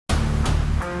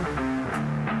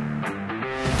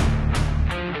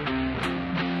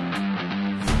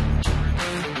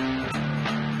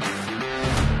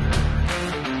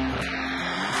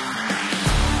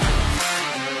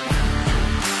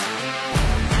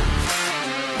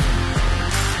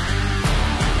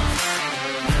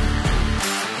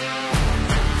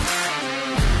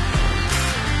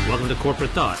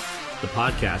Corporate Thought, the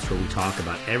podcast where we talk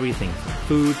about everything from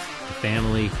food to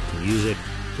family to music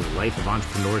to the life of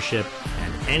entrepreneurship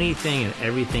and anything and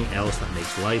everything else that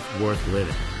makes life worth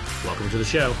living. Welcome to the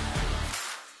show.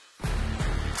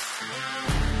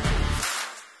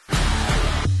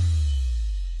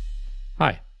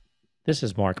 Hi, this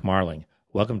is Mark Marling.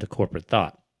 Welcome to Corporate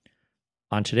Thought.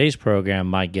 On today's program,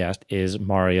 my guest is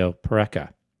Mario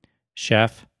Pereca,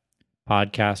 chef,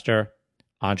 podcaster,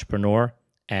 entrepreneur,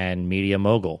 and media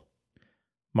mogul.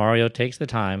 Mario takes the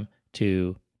time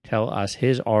to tell us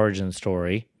his origin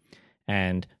story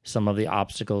and some of the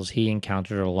obstacles he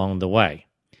encountered along the way.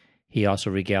 He also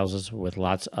regales us with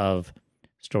lots of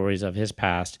stories of his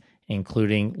past,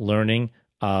 including learning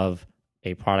of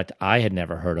a product I had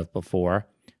never heard of before,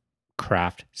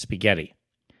 Kraft Spaghetti.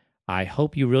 I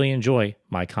hope you really enjoy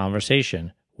my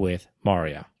conversation with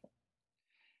Mario.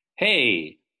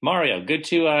 Hey, Mario, good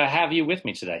to have you with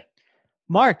me today.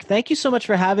 Mark, thank you so much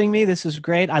for having me. This is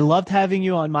great. I loved having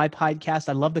you on my podcast.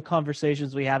 I love the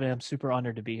conversations we have, and I'm super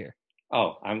honored to be here.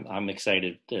 Oh, I'm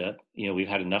excited. We've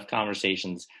had enough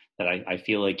conversations that I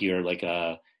feel like you're like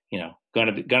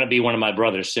gonna be one of my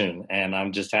brothers soon, and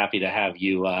I'm just happy to have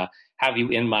you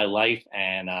in my life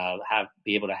and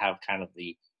be able to have kind of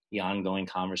the ongoing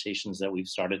conversations that we've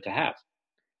started to have.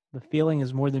 The feeling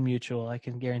is more than mutual. I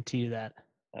can guarantee you that.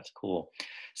 That's cool.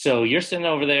 So you're sitting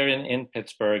over there in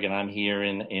Pittsburgh, and I'm here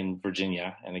in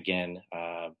Virginia. And again,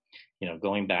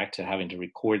 going back to having to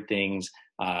record things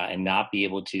and not be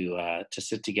able to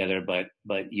sit together.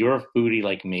 But you're a foodie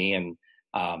like me, and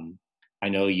I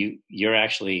know you're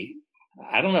actually.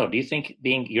 I don't know. Do you think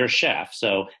you're a chef?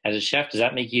 So as a chef, does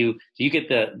that make you? Do you get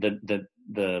the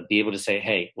be able to say,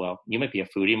 hey, well, you might be a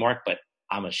foodie, Mark, but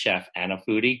I'm a chef and a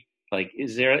foodie. Like,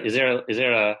 is there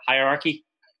a hierarchy?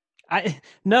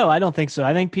 No, I don't think so.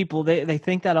 I think people, they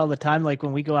think that all the time. Like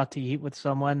when we go out to eat with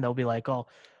someone, they'll be like, oh,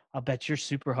 I'll bet you're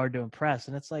super hard to impress.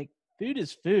 And it's like, food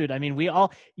is food. I mean,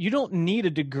 you don't need a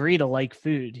degree to like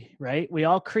food, right? We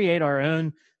all create our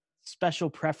own special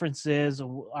preferences,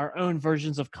 our own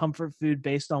versions of comfort food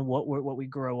based on what we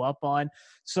grow up on.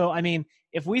 So, I mean,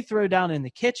 if we throw down in the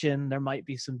kitchen, there might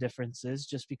be some differences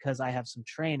just because I have some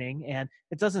training, and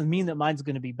it doesn't mean that mine's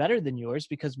going to be better than yours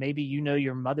because maybe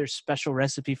your mother's special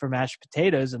recipe for mashed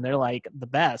potatoes and they're like the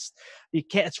best.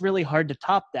 It's really hard to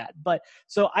top that. But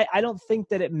so I don't think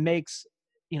that it makes,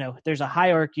 there's a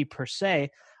hierarchy per se.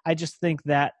 I just think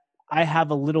that I have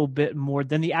a little bit more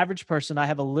than the average person. I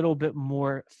have a little bit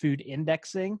more food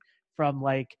indexing from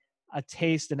like a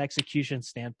taste and execution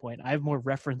standpoint. I have more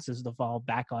references to fall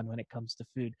back on when it comes to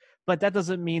food, but that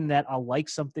doesn't mean that I'll like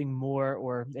something more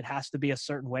or it has to be a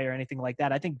certain way or anything like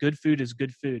that. I think good food is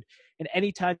good food. And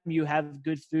anytime you have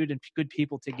good food and good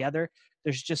people together,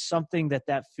 there's just something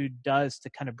that food does to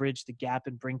kind of bridge the gap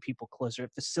and bring people closer.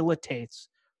 It facilitates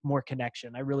more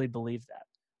connection. I really believe that.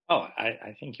 Oh,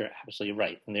 I think you're absolutely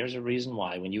right. And there's a reason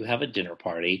why when you have a dinner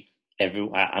party,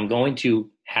 I'm going to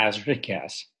hazard a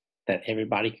guess that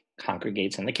everybody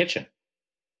congregates in the kitchen,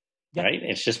 yep. Right?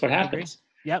 It's just what happens.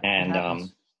 Yep. And I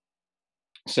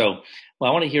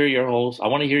want to hear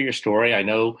your story. I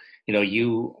know,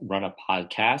 you run a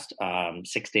podcast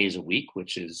 6 days a week,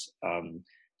 which is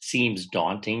seems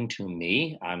daunting to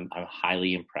me. I'm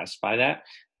highly impressed by that.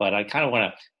 But I kind of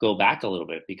want to go back a little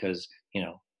bit because,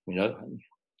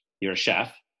 you're a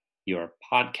chef, you're a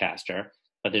podcaster,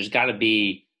 but there's got to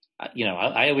be,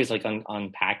 I always like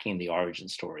unpacking the origin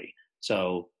story.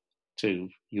 So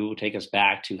you take us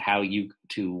back to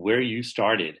where you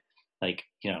started. Like,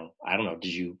 I don't know,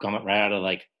 did you come right out of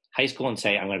like high school and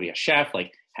say, I'm going to be a chef?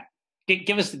 Like,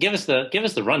 give us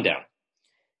the rundown.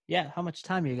 Yeah. How much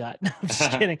time you got? No, I'm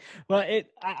just kidding. Well,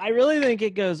 I really think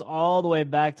it goes all the way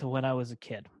back to when I was a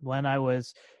kid, when I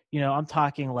was, I'm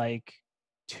talking like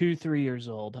 2-3 years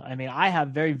old. I mean, I have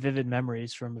very vivid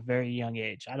memories from a very young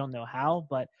age. I don't know how,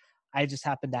 but I just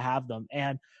happen to have them.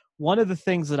 And one of the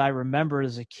things that I remember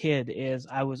as a kid is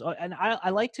I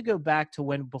like to go back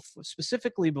to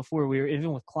specifically before we were,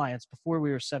 even with clients, before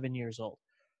we were 7 years old,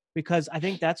 because I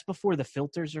think that's before the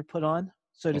filters are put on,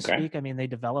 so to speak. I mean, they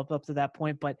develop up to that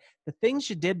point, but the things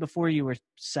you did before you were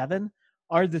 7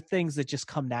 are the things that just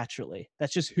come naturally.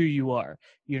 That's just who you are.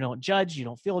 You don't judge, you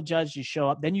don't feel judged, you show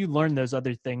up, then you learn those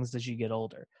other things as you get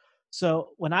older. So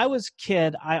when I was a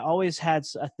kid, I always had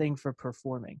a thing for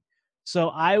performing. So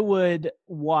I would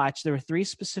watch, there were 3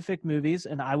 specific movies,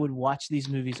 and I would watch these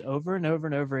movies over and over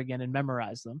and over again and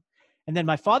memorize them. And then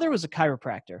my father was a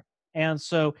chiropractor. And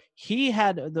so we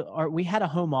had a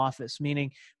home office,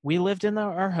 meaning we lived in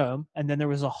our home, and then there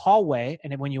was a hallway.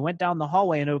 And when you went down the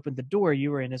hallway and opened the door,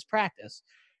 you were in his practice.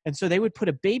 And so they would put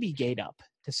a baby gate up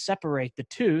to separate the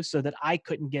two so that I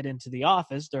couldn't get into the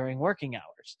office during working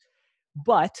hours.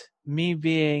 But me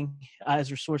being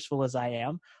as resourceful as I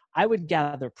am, I would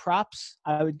gather props,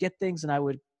 I would get things, and I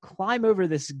would climb over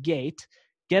this gate,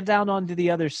 get down onto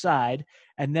the other side,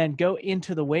 and then go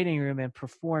into the waiting room and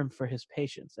perform for his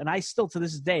patients. And I still, to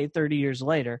this day, 30 years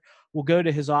later, will go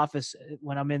to his office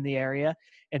when I'm in the area,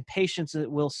 and patients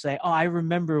will say, "Oh, I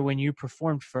remember when you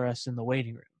performed for us in the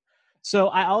waiting room." So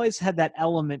I always had that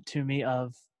element to me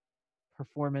of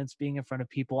performance, being in front of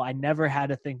people. I never had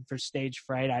a thing for stage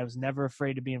fright. I was never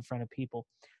afraid to be in front of people.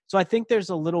 So I think there's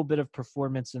a little bit of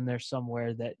performance in there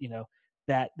somewhere that,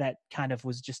 that kind of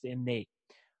was just innate.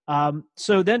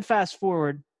 So then fast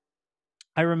forward,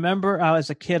 I remember as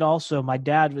a kid also, my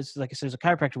dad was, like I said, was a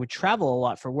chiropractor, would travel a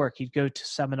lot for work. He'd go to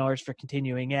seminars for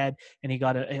continuing ed, and he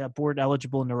got a board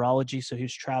eligible neurology, so he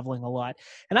was traveling a lot.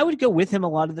 And I would go with him a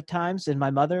lot of the times, and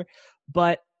my mother,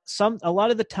 but a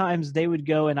lot of the times they would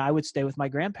go and I would stay with my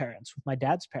grandparents, with my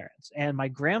dad's parents. And my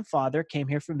grandfather came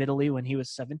here from Italy when he was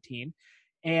 17.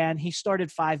 And he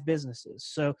started 5 businesses.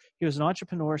 So he was an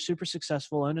entrepreneur, super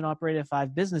successful, owned and operated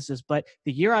 5 businesses. But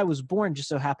the year I was born just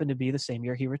so happened to be the same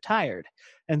year he retired.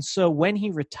 And so when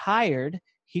he retired,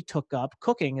 he took up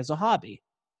cooking as a hobby.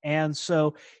 And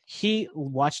so he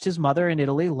watched his mother in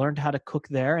Italy, learned how to cook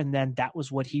there, and then that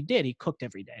was what he did. He cooked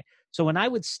every day. So when I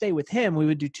would stay with him, we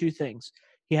would do 2 things.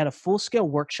 He had a full-scale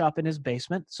workshop in his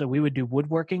basement, so we would do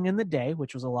woodworking in the day,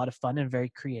 which was a lot of fun and very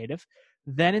creative.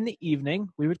 Then in the evening,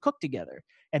 we would cook together.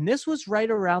 And this was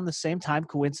right around the same time,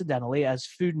 coincidentally, as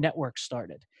Food Network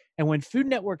started. And when Food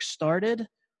Network started,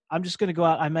 I'm just going to go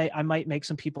out. I might make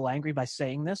some people angry by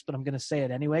saying this, but I'm going to say it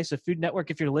anyway. So Food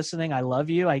Network, if you're listening, I love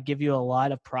you. I give you a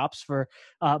lot of props for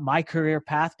my career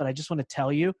path, but I just want to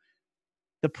tell you,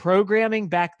 the programming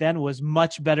back then was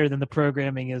much better than the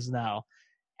programming is now.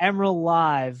 Emerald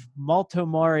Live, Malto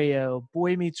Mario,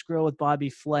 Boy Meets Grill with Bobby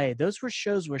Flay. Those were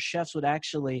shows where chefs would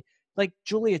actually, like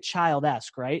Julia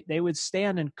Child-esque, right? They would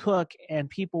stand and cook and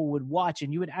people would watch,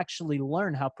 and you would actually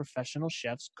learn how professional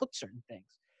chefs cook certain things.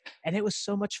 And it was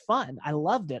so much fun. I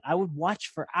loved it. I would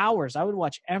watch for hours. I would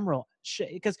watch Emerald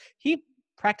because he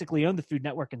practically owned the Food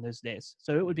Network in those days.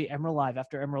 So it would be Emerald Live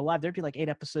after Emerald Live. There'd be like 8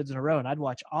 episodes in a row, and I'd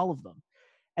watch all of them.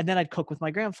 And then I'd cook with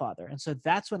my grandfather. And so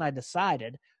that's when I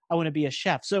decided I want to be a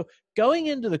chef. So going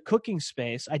into the cooking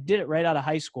space, I did it right out of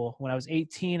high school. When I was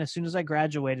 18, as soon as I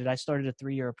graduated, I started a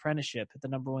 3-year apprenticeship at the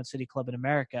 #1 city club in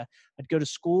America. I'd go to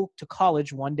school to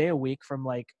college 1 day a week from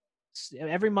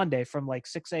every Monday from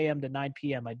 6 a.m. to 9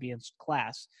 p.m. I'd be in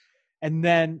class. And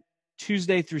then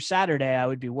Tuesday through Saturday, I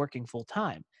would be working full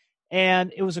time.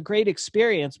 And it was a great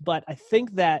experience, but I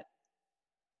think that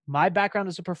my background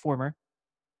as a performer,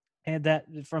 and that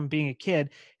from being a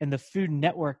kid and the Food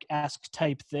Network-esque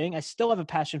type thing, I still have a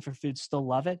passion for food, still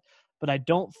love it, but I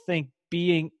don't think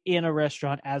being in a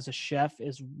restaurant as a chef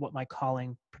is what my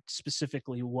calling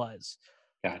specifically was.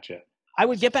 Gotcha. I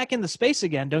would get back in the space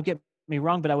again, don't get me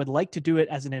wrong, but I would like to do it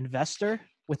as an investor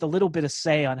with a little bit of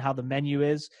say on how the menu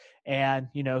is and,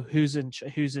 who's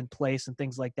in place and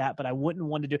things like that. But I wouldn't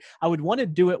want to I would want to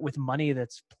do it with money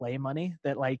that's play money,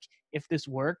 that if this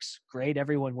works, great,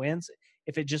 everyone wins.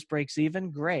 If it just breaks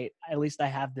even, great. At least I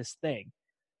have this thing.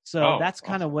 So that's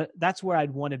kind of that's where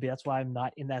I'd want to be. That's why I'm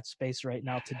not in that space right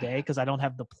now today, because I don't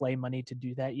have the play money to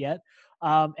do that yet.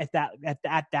 At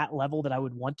that level that I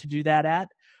would want to do that at.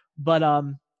 But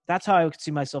that's how I could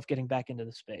see myself getting back into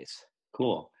the space.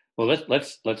 Cool. Well,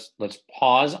 let's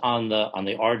pause on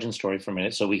the origin story for a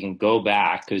minute, so we can go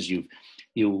back, because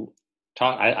you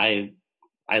talk. I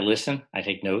listen, I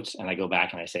take notes, and I go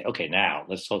back and I say, okay, now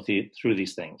let's go through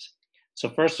these things. So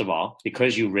first of all,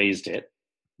 because you raised it,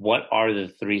 what are the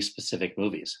 3 specific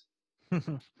movies?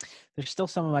 There's still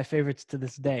some of my favorites to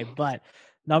this day, but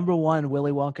 #1,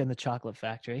 Willy Wonka and the Chocolate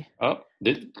Factory. Oh,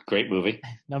 great movie.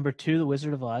 #2, The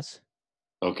Wizard of Oz.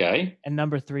 Okay. And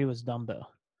 #3 was Dumbo.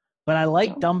 But I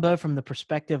like Dumbo from the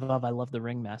perspective of I love the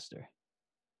Ringmaster.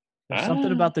 There's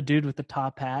something about the dude with the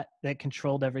top hat that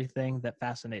controlled everything that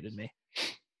fascinated me.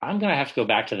 I'm going to have to go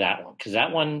back to that one, because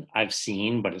that one I've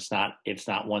seen, but it's not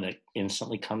one that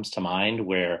instantly comes to mind,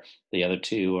 where the other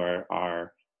 2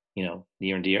 are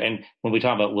near and dear. And when we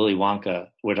talk about Willy Wonka,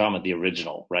 we're talking about the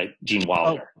original, right? Gene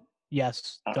Wilder. Oh,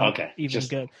 yes. Okay.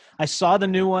 Good. I saw the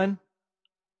new one.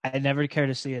 I never care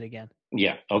to see it again.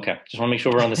 Yeah. Okay. Just want to make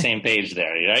sure we're on the same page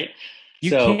there, right? You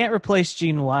can't replace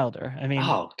Gene Wilder. I mean,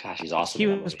 oh gosh, he's awesome. He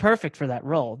was perfect for that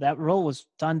role. That role was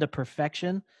done to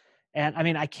perfection. And I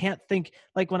mean, I can't think,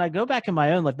 when I go back in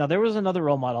my own life, now there was another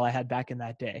role model I had back in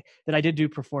that day that I did do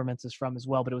performances from as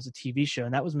well, but it was a TV show,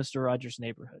 and that was Mr. Rogers'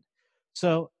 Neighborhood.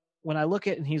 So when I look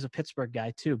at, and he's a Pittsburgh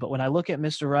guy too, but when I look at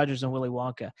Mr. Rogers and Willy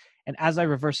Wonka, and as I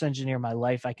reverse engineer my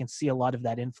life, I can see a lot of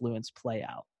that influence play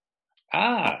out,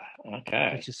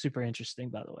 Okay. which is super interesting,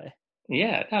 by the way.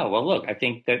 Yeah. No. Well, look, I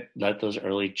think that those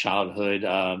early childhood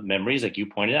memories, like you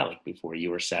pointed out, like before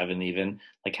you were 7, even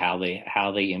like how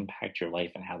they impact your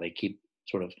life and how they keep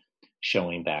sort of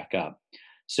showing back up.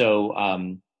 So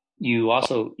you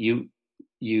also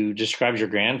you described your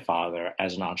grandfather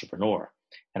as an entrepreneur,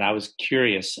 and I was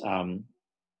curious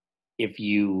if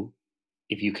you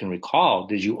can recall,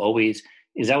 did you always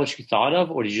is that what you thought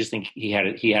of, or did you just think he had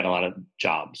a lot of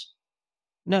jobs?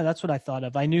 No, that's what I thought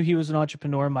of. I knew he was an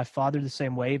entrepreneur. My father, the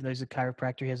same way. Even though he's a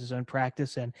chiropractor, he has his own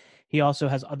practice, and he also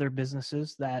has other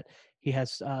businesses that he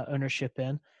has ownership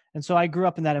in. And so I grew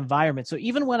up in that environment. So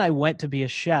even when I went to be a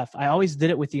chef, I always did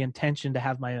it with the intention to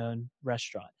have my own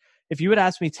restaurant. If you would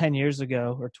ask me 10 years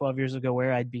ago or 12 years ago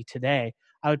where I'd be today,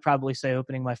 I would probably say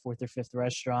opening my 4th or 5th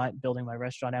restaurant, building my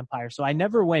restaurant empire. So I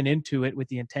never went into it with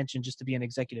the intention just to be an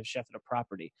executive chef at a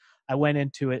property. I went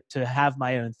into it to have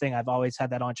my own thing. I've always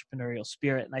had that entrepreneurial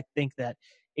spirit. And I think that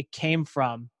it came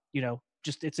from,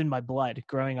 just it's in my blood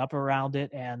growing up around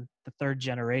it, and the 3rd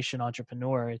generation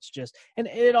entrepreneur. It's just, and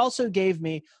it also gave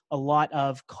me a lot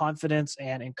of confidence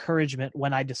and encouragement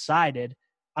when I decided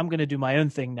I'm going to do my own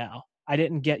thing now. I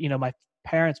didn't get, my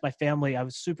parents, my family, I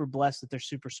was super blessed that they're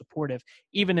super supportive,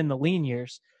 even in the lean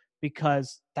years,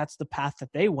 because that's the path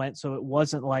that they went. So it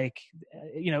wasn't like,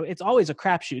 it's always a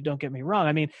crapshoot. Don't get me wrong.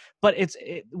 I mean, but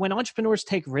when entrepreneurs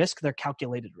take risk, they're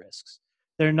calculated risks.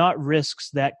 They're not risks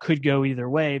that could go either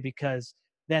way, because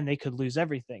then they could lose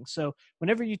everything. So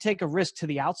whenever you take a risk to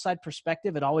the outside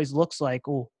perspective, it always looks like,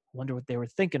 oh, I wonder what they were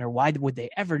thinking, or why would they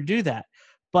ever do that?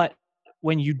 But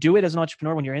when you do it as an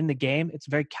entrepreneur, when you're in the game, it's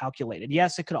very calculated.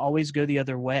 Yes, it could always go the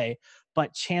other way,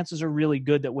 but chances are really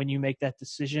good that when you make that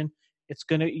decision,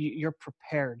 you're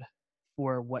prepared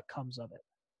for what comes of it.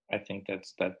 I think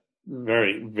that's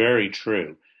very, very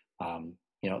true.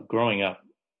 Growing up,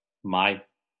 my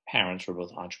parents were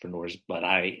both entrepreneurs, but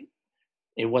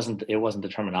it wasn't the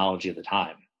terminology of the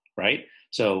time, right?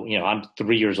 So, I'm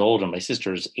 3 years old and my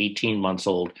sister's 18 months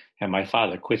old, and my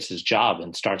father quits his job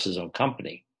and starts his own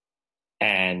company.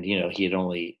 And, he had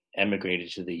only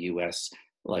emigrated to the US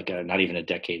like not even a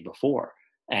decade before.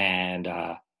 And,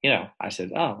 I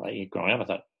said, oh, growing up, I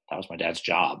thought that was my dad's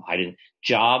job.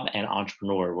 Job and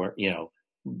entrepreneur were,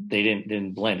 they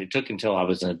didn't blend. It took until I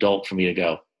was an adult for me to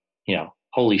go,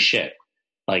 holy shit.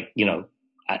 Like,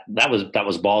 that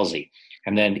was ballsy.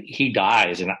 And then he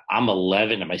dies, and I'm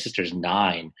 11 and my sister's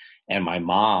 9, and my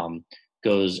mom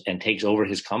goes and takes over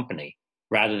his company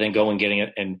rather than go and getting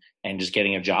it and just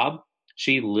getting a job.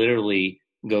 She literally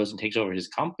goes and takes over his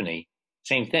company.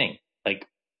 Same thing. Like,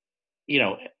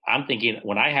 I'm thinking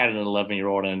when I had an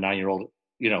 11-year-old and a 9-year-old,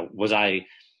 was I,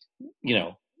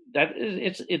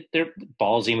 they're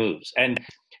ballsy moves.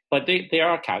 But they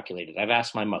are calculated. I've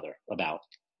asked my mother about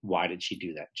why did she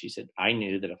do that. She said, I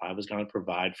knew that if I was going to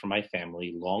provide for my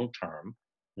family long term,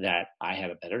 that I had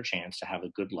a better chance to have a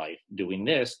good life doing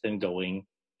this than going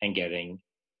and getting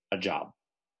a job.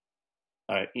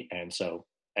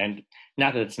 And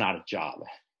not that it's not a job,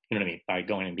 you know what I mean, by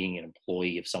going and being an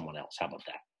employee of someone else. How about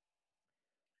that?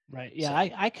 Right. Yeah.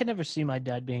 So, I could never see my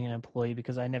dad being an employee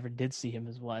because I never did see him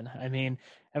as one. I mean,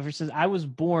 ever since I was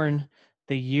born,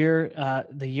 the year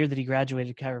that he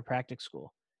graduated chiropractic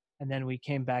school, and then we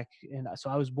came back. And so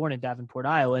I was born in Davenport,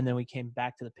 Iowa, and then we came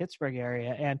back to the Pittsburgh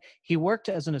area. And he worked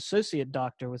as an associate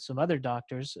doctor with some other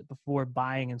doctors before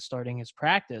buying and starting his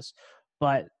practice.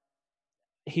 But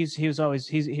he was always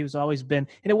been,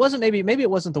 and it wasn't, maybe it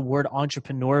wasn't the word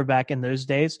entrepreneur back in those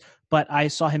days, but I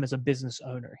saw him as a business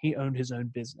owner. He owned his own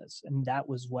business, and that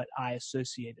was what I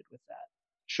associated with that.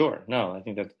 Sure. No, I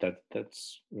think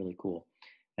that's really cool.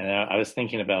 And I was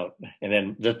thinking about, and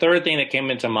then the third thing that came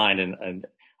into mind, and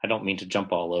I don't mean to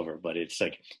jump all over, but it's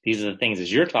like, these are the things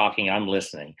as you're talking, I'm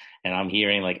listening and I'm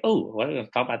hearing like, oh, what did I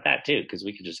talk about that too? Because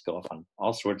we could just go off on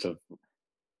all sorts of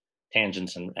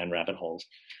tangents and rabbit holes.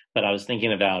 But I was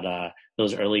thinking about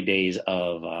those early days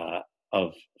of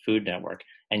Food Network,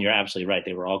 and you're absolutely right.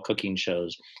 They were all cooking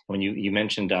shows. When you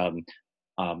mentioned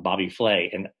Bobby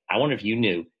Flay, and I wonder if you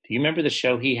knew. Do you remember the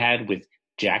show he had with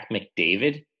Jack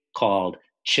McDavid called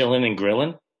Chillin' and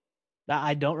Grillin'?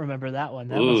 I don't remember that one.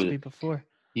 That must be before.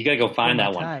 You got to go find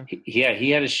that one. He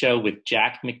had a show with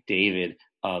Jack McDavid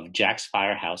of Jack's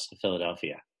Firehouse in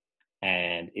Philadelphia,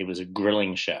 and it was a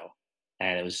grilling show,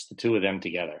 and it was the two of them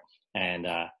together. And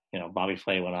Bobby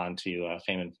Flay went on to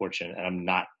Fame and Fortune, and I'm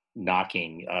not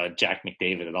knocking Jack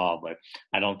McDavid at all, but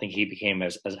I don't think he became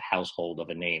as a household of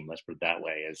a name, let's put it that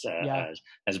way,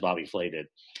 as Bobby Flay did.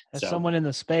 As So someone in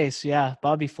the space, yeah,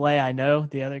 Bobby Flay, I know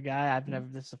the other guy.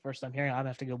 This is the first time hearing. I'm gonna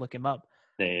have to go look him up.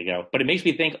 there you go. But it makes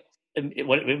me think.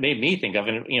 What it made me think of,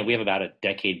 and we have about a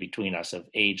decade between us of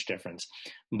age difference,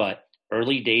 but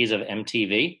early days of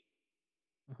MTV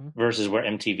versus where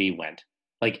MTV went.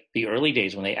 Like the early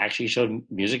days when they actually showed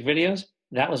music videos,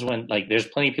 that was when, like, there's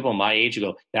plenty of people my age who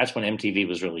go, that's when MTV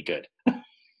was really good.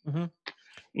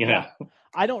 You know?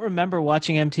 I don't remember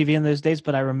watching MTV in those days,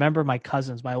 but I remember my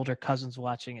older cousins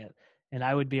watching it, and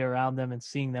I would be around them and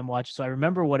seeing them watch. So I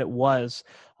remember what it was.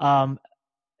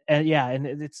 And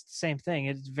it's the same thing.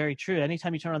 It's very true.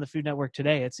 Anytime you turn on the Food Network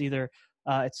today, it's either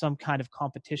it's some kind of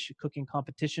cooking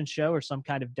competition show, or some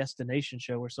kind of destination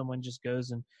show where someone just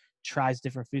goes and tries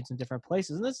different foods in different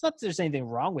places. And it's not that there's anything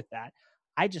wrong with that.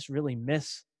 I just really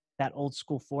miss that old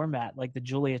school format, like the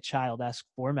Julia Child-esque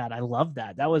format. I love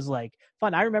that. That was like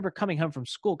fun. I remember coming home from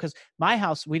school, because my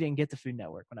house, we didn't get the Food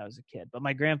Network when I was a kid, but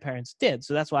my grandparents did.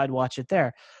 So that's why I'd watch it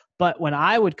there. But when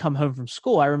I would come home from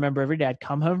school, I remember every day I'd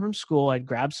come home from school, I'd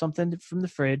grab something from the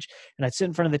fridge, and I'd sit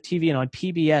in front of the TV. And on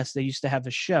PBS, they used to have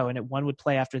a show, and one would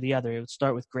play after the other. It would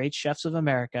start with Great Chefs of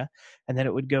America, and then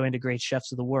it would go into Great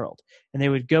Chefs of the World. And they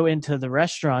would go into the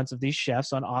restaurants of these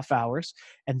chefs on off hours,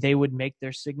 and they would make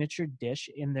their signature dish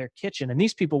in their kitchen. And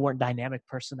these people weren't dynamic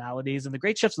personalities. And the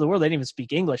Great Chefs of the World, they didn't even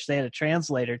speak English. They had a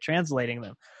translator translating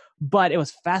them. But it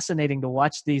was fascinating to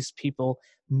watch these people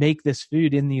make this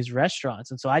food in these restaurants.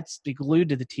 And so I'd be glued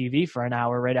to the TV for an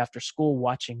hour right after school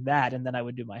watching that, and then I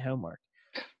would do my homework.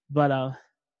 But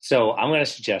so I'm going to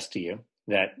suggest to you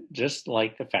that, just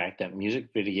like the fact that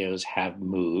music videos have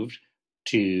moved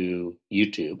to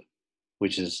YouTube,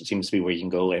 which seems to be where you can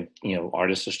go, and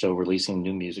artists are still releasing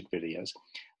new music videos.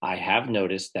 I have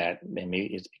noticed that, and maybe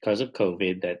it's because of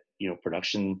COVID, that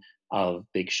production of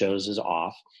big shows is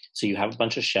off. So you have a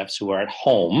bunch of chefs who are at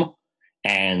home,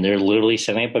 and they're literally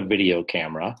setting up a video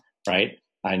camera, right?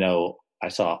 I know I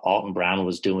saw Alton Brown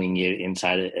was doing it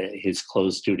inside his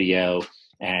closed studio,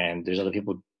 and there's other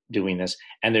people doing this,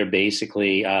 and they're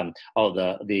basically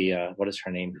what is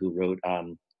her name, who wrote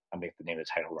I'll make the name of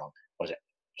the title wrong. What was it?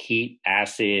 Heat,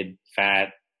 Acid,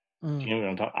 Fat. You know what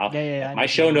I'm talking? Yeah. My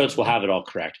show notes will have it all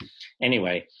correct.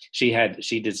 Anyway, she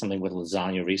did something with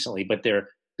lasagna recently, but they're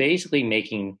basically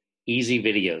making easy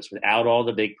videos without all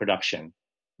the big production,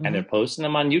 and they're posting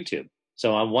them on YouTube.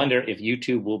 So I wonder if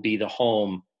YouTube will be the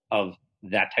home of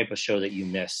that type of show that you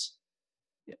miss.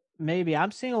 Maybe. I'm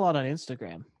seeing a lot on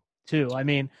Instagram too. I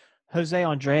mean, Jose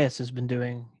Andres has been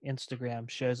doing Instagram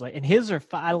shows, and his are.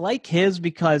 I like his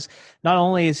because not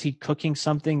only is he cooking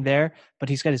something there, but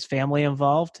he's got his family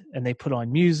involved, and they put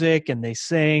on music and they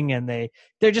sing, and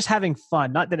they're just having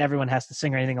fun. Not that everyone has to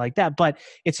sing or anything like that, but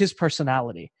it's his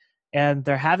personality, and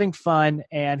they're having fun.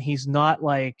 And he's not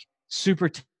like super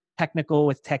technical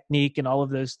with technique and all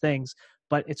of those things,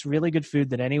 but it's really good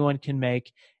food that anyone can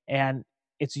make, and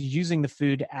it's using the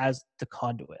food as the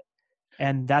conduit,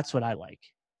 and that's what I like.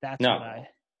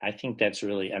 I think that's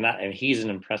really, and he's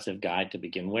an impressive guy to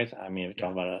begin with. I mean, if you're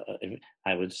talking about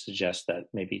I would suggest that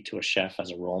maybe to a chef as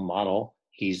a role model,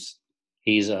 he's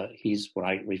what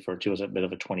I refer to as a bit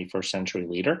of a 21st century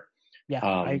leader. Yeah,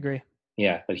 I agree.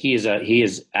 Yeah, but he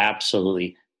is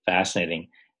absolutely fascinating,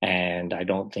 and I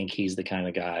don't think he's the kind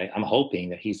of guy. I'm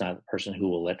hoping that he's not the person who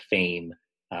will let fame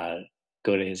go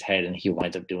to his head and he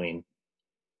winds up doing.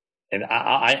 And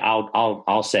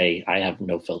I'll say I have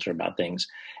no filter about things,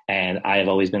 and I have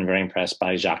always been very impressed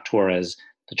by Jacques Torres,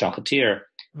 the chocolatier.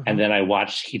 And then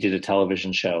he did a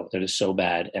television show that is so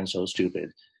bad and so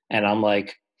stupid, and I'm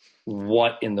like,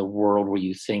 what in the world were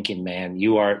you thinking, man?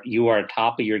 You are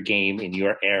top of your game in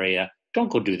your area.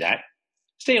 Don't go do that.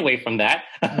 Stay away from that.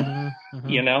 And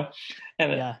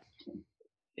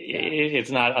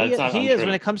it's not. He is,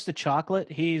 when it comes to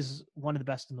chocolate, he's one of the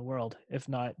best in the world, if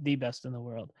not the best in the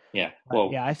world. Yeah.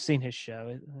 Well, I've seen his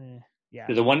show. Yeah.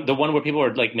 The one where people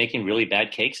are like making really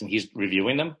bad cakes and he's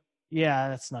reviewing them. Yeah,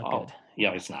 that's not good.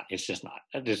 Yeah, it's not. It's just not.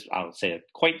 I'll say it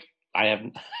quite. I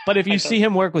haven't. But if you see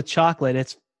him work with chocolate,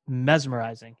 it's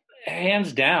mesmerizing.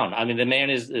 Hands down. I mean, the man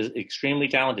is extremely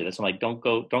talented. So I'm like, don't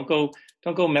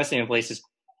go messing in places.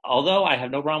 Although I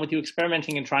have no problem with you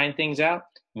experimenting and trying things out.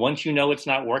 Once you know it's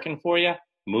not working for you,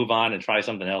 move on and try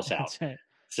something else out. That's right.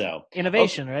 So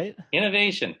innovation, right?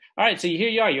 Innovation. All right. So here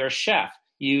you are. You're a chef.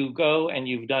 You go and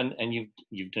you've done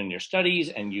your studies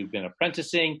and you've been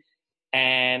apprenticing.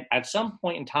 And at some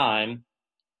point in time,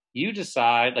 you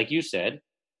decide, like you said,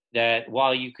 that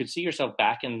while you could see yourself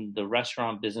back in the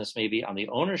restaurant business, maybe on the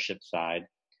ownership side,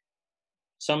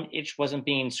 some itch wasn't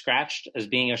being scratched as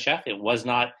being a chef. It was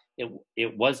not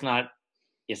it was not,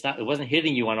 it wasn't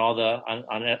hitting you on all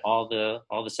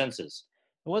the senses.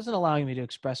 It wasn't allowing me to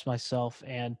express myself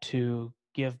and to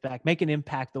give back, make an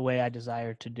impact the way I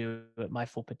desired to do at my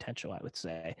full potential, I would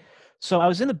say. So I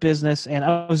was in the business and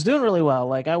I was doing really well.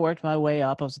 Like I worked my way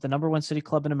up. I was at the #1 city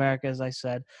club in America, as I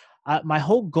said. My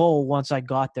whole goal once I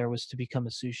got there was to become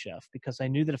a sous chef, because I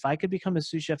knew that if I could become a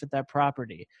sous chef at that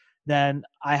property, then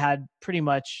I had pretty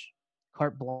much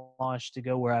carte blanche to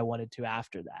go where I wanted to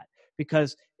after that,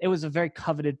 because it was a very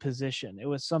coveted position. It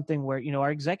was something where,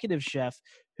 our executive chef,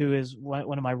 who is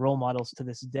one of my role models to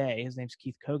this day, his name's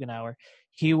Keith Kogenauer.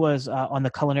 He was on the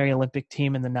Culinary Olympic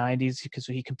team in the 90s, because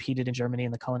he competed in Germany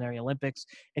in the Culinary Olympics.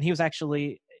 And he was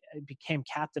actually became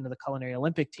captain of the Culinary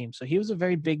Olympic team. So he was a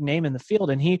very big name in the field.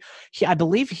 And he I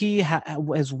believe he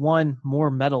has won more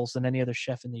medals than any other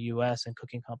chef in the U.S. in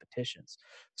cooking competitions.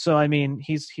 So, I mean,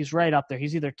 he's right up there.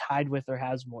 He's either tied with or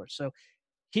has more. So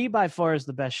he by far is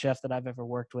the best chef that I've ever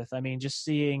worked with. I mean, just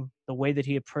seeing the way that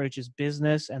he approaches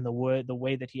business and the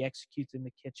way that he executes in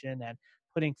the kitchen and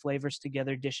putting flavors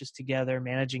together, dishes together,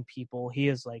 managing people, he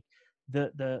is like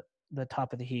the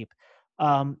top of the heap.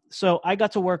 So I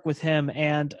got to work with him,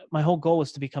 and my whole goal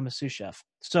was to become a sous chef.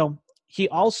 So he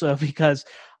also, because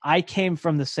I came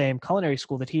from the same culinary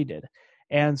school that he did.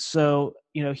 And so,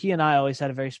 he and I always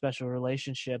had a very special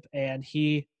relationship, and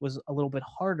he was a little bit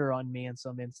harder on me in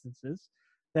some instances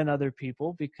than other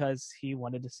people, because he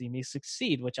wanted to see me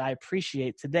succeed, which I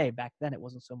appreciate today. Back then it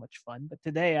wasn't so much fun, but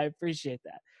today I appreciate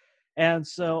that. And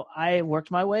so I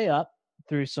worked my way up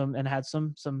through and had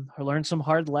learned some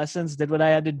hard lessons, did what I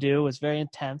had to do. It was very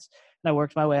intense. And I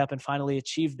worked my way up and finally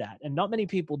achieved that. And not many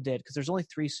people did, because there's only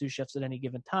 3 sous chefs at any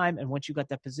given time. And once you got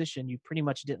that position, you pretty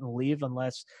much didn't leave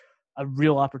unless a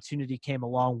real opportunity came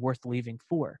along worth leaving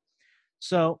for.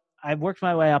 So I worked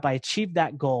my way up. I achieved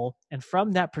that goal. And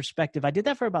from that perspective, I did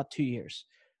that for about 2 years,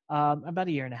 about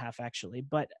a year and a half, actually.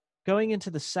 But going into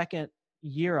the second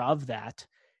year of that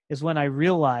is when I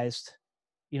realized,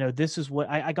 this is what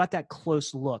I got that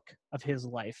close look of his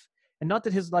life. And not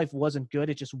that his life wasn't good.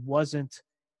 It just wasn't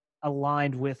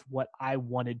aligned with what I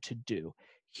wanted to do.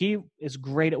 He is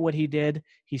great at what he did.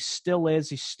 He still is.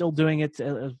 He's still doing it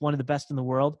as one of the best in the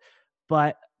world.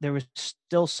 But there was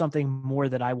still something more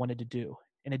that I wanted to do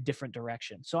in a different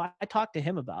direction. So I talked to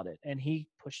him about it, and he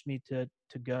pushed me to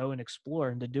go and explore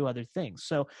and to do other things.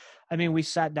 So, I mean, we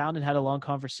sat down and had a long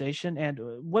conversation. And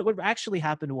what actually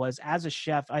happened was, as a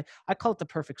chef, I call it the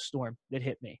perfect storm that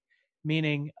hit me,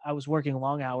 meaning I was working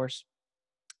long hours.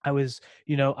 I was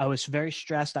very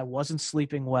stressed. I wasn't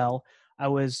sleeping well. I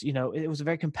was, it was a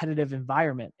very competitive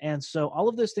environment. And so all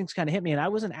of those things kind of hit me. And I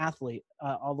was an athlete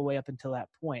all the way up until that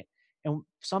point. And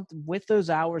something with those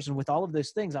hours and with all of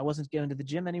those things, I wasn't going to the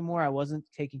gym anymore. I wasn't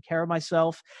taking care of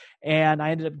myself. And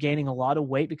I ended up gaining a lot of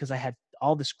weight because I had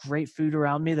all this great food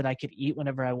around me that I could eat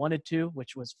whenever I wanted to,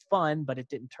 which was fun, but it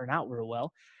didn't turn out real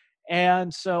well.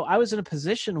 And so I was in a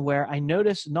position where I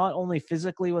noticed not only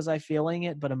physically was I feeling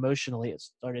it, but emotionally it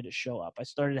started to show up. I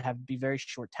started to be very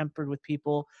short-tempered with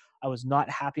people. I was not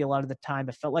happy a lot of the time.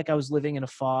 I felt like I was living in a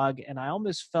fog, and I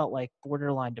almost felt like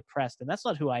borderline depressed. And that's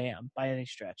not who I am by any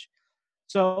stretch.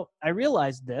 So I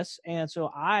realized this. And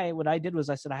so what I did was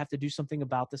I said, I have to do something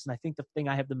about this. And I think the thing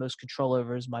I have the most control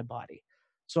over is my body.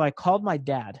 So I called my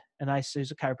dad, and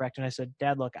he's a chiropractor. And I said,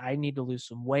 Dad, look, I need to lose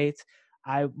some weight.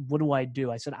 What do I do?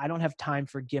 I said, I don't have time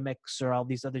for gimmicks or all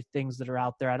these other things that are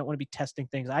out there. I don't want to be testing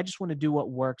things. I just want to do what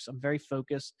works. I'm very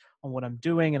focused on what I'm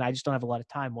doing, and I just don't have a lot of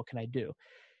time. What can I do?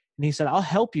 And he said, I'll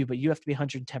help you, but you have to be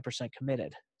 110%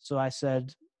 committed. So I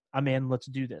said, I'm in, let's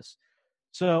do this.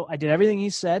 So I did everything he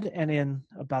said. And in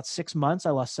about 6 months,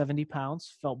 I lost 70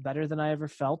 pounds, felt better than I ever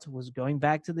felt, was going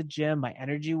back to the gym. My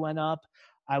energy went up.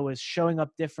 I was showing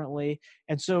up differently.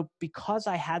 And so because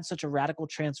I had such a radical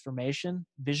transformation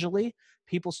visually,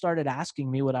 people started asking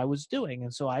me what I was doing.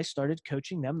 And so I started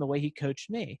coaching them the way he coached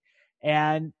me.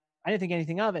 And I didn't think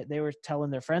anything of it. They were telling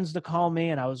their friends to call me,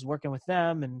 and I was working with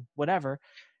them and whatever.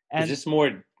 And Is this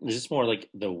more like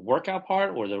the workout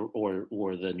part, or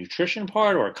the nutrition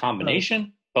part, or a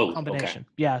combination? Both. Combination. Okay.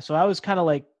 Yeah. So I was kind of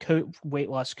like weight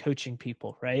loss coaching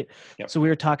people, right? Yep. So we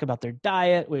were talking about their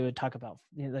diet. We would talk about,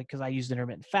 because I used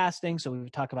intermittent fasting. So we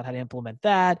would talk about how to implement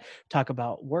that, talk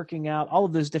about working out, all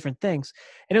of those different things.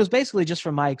 And it was basically just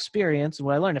from my experience and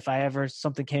what I learned. If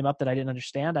something came up that I didn't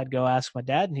understand, I'd go ask my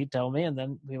dad, and he'd tell me, and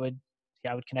then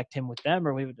I would connect him with them,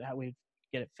 or we'd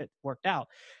get it worked out.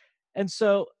 And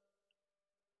so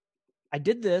I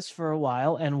did this for a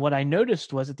while, and what I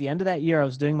noticed was at the end of that year, I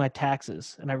was doing my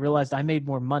taxes, and I realized I made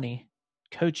more money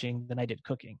coaching than I did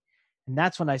cooking. And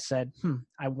that's when I said,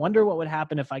 I wonder what would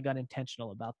happen if I got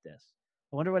intentional about this.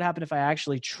 I wonder what happened if I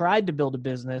actually tried to build a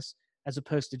business as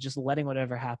opposed to just letting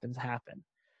whatever happens happen.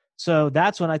 So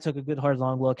that's when I took a good hard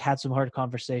long look, had some hard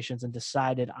conversations, and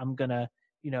decided I'm going to,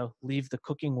 leave the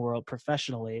cooking world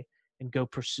professionally and go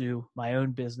pursue my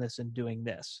own business and doing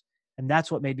this. And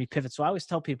that's what made me pivot. So I always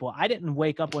tell people, I didn't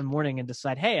wake up one morning and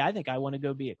decide, hey, I think I want to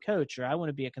go be a coach or I want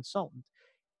to be a consultant.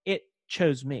 It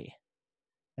chose me.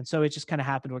 And so it just kind of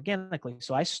happened organically.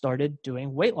 So I started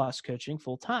doing weight loss coaching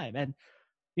full time. And,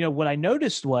 what I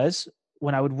noticed was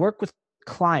when I would work with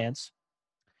clients,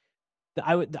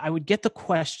 I would get the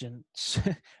question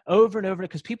over and over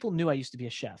because people knew I used to be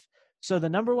a chef. So the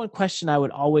number one question I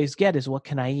would always get is, what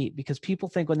can I eat? Because people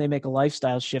think when they make a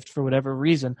lifestyle shift for whatever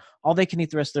reason, all they can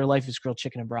eat the rest of their life is grilled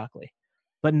chicken and broccoli.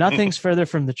 But nothing's further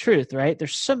from the truth, right?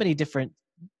 There's so many different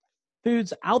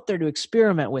foods out there to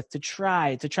experiment with, to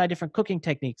try different cooking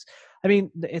techniques. I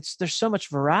mean, there's so much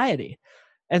variety.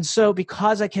 And so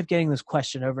because I kept getting this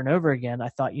question over and over again, I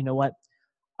thought, you know what?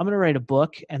 I'm going to write a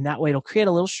book, and that way it'll create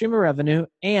a little stream of revenue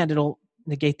and it'll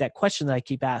negate that question that I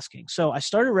keep asking. So I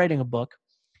started writing a book,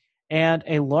 and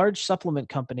a large supplement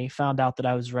company found out that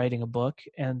I was writing a book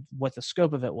and what the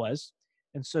scope of it was.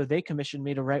 And so they commissioned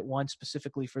me to write one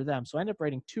specifically for them. So I ended up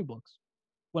writing 2 books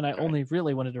when I only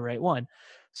really wanted to write one.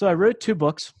 So I wrote 2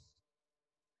 books.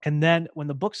 And then when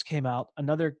the books came out,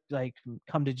 another like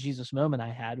come to Jesus moment I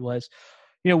had was,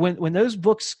 when those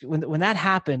books, when that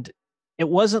happened, it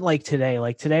wasn't like today.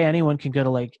 Like today, anyone can go to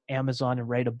like Amazon and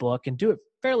write a book and do it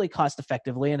fairly cost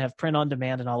effectively and have print on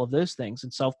demand and all of those things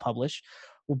and self-publish.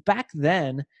 Well, back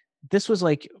then, this was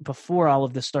like before all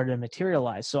of this started to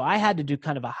materialize. So I had to do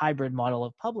kind of a hybrid model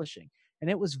of publishing, and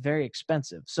it was very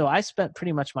expensive. So I spent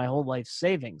pretty much my whole life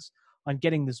savings on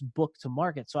getting this book to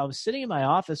market. So I was sitting in my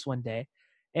office one day,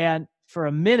 and for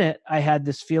a minute, I had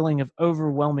this feeling of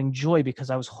overwhelming joy because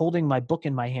I was holding my book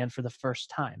in my hand for the first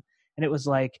time. And it was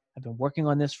like, I've been working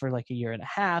on this for like a year and a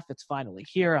half. It's finally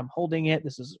here. I'm holding it.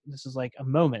 This is like a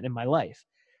moment in my life.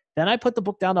 Then I put the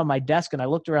book down on my desk and I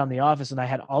looked around the office and I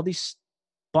had all these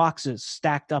boxes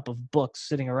stacked up of books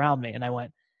sitting around me. And I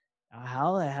went,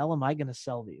 how the hell am I going to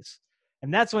sell these?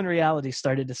 And that's when reality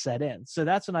started to set in. So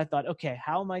that's when I thought, okay,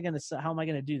 how am I going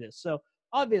to do this? So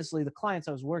obviously the clients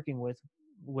I was working with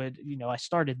would, I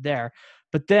started there,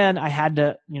 but then I had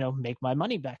to, make my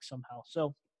money back somehow.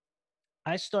 So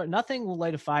nothing will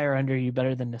light a fire under you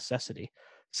better than necessity.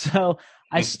 So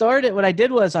what I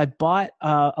did was I bought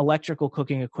electrical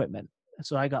cooking equipment.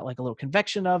 So I got like a little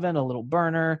convection oven, a little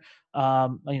burner,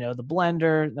 the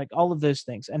blender, like all of those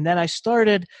things. And then I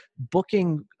started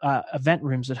booking event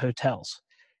rooms at hotels.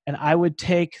 And I would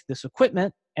take this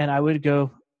equipment and I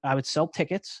would sell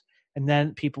tickets, and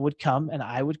then people would come and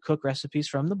I would cook recipes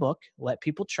from the book, let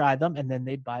people try them, and then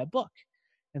they'd buy a book.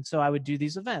 And so I would do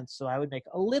these events. So I would make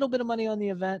a little bit of money on the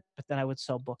event, but then I would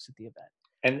sell books at the event.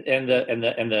 And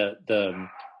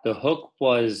the hook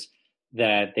was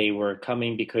that they were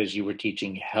coming because you were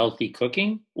teaching healthy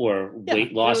cooking or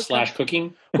weight loss /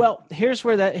 cooking. Well, here's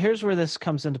where this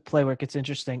comes into play, where it gets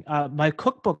interesting. My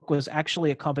cookbook was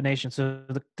actually a combination. So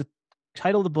the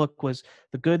title of the book was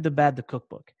The Good, the Bad, the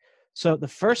Cookbook. So the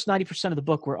first 90% of the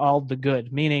book were all the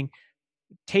good, meaning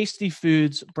tasty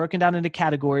foods broken down into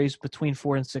categories between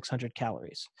 400 and 600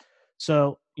 calories.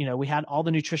 So, we had all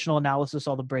the nutritional analysis,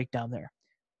 all the breakdown there.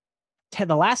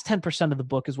 The last 10% of the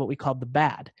book is what we called the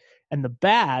bad. And the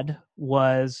bad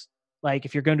was like,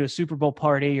 if you're going to a Super Bowl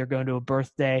party, you're going to a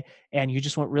birthday, and you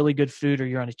just want really good food, or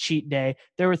you're on a cheat day,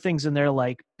 there were things in there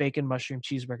like bacon, mushroom,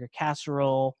 cheeseburger,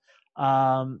 casserole,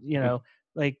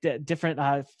 like different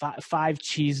 5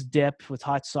 cheese dip with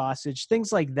hot sausage,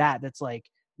 things like that. That's like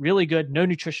really good, no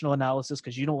nutritional analysis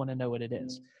because you don't want to know what it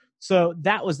is. So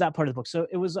that was that part of the book. So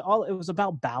it was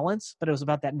about balance, but it was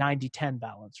about that 90-10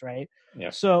 balance, right?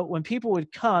 Yeah. So when people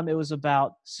would come, it was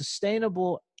about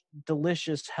sustainable,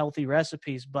 delicious, healthy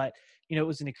recipes, but it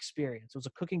was an experience. It was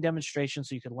a cooking demonstration,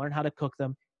 so you could learn how to cook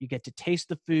them. You get to taste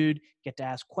the food, get to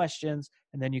ask questions,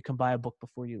 and then you can buy a book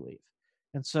before you leave.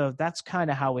 And so that's kind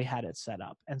of how we had it set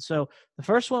up. And so the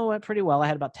first one went pretty well. I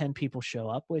had about 10 people show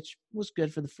up, which was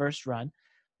good for the first run.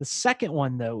 The second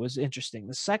one, though, was interesting.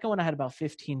 The second one, I had about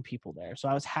 15 people there. So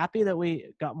I was happy that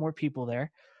we got more people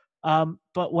there.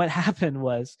 But what happened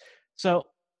was, so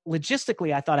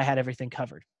logistically, I thought I had everything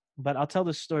covered. But I'll tell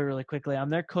this story really quickly. I'm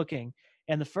there cooking.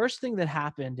 And the first thing that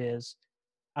happened is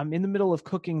I'm in the middle of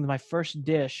cooking my first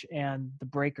dish and the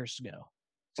breakers go.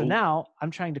 So now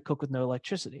I'm trying to cook with no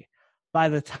electricity. By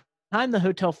the time the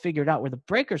hotel figured out where the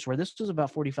breakers were, this was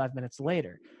about 45 minutes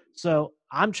later. So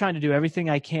I'm trying to do everything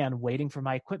I can, waiting for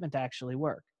my equipment to actually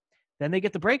work. Then they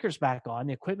get the breakers back on,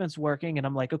 the equipment's working, and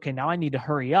I'm like, okay, now I need to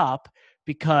hurry up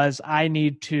because I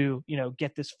need to,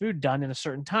 get this food done in a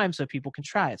certain time so people can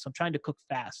try it. So I'm trying to cook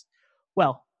fast.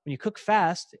 Well, when you cook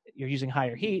fast, you're using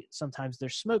higher heat. Sometimes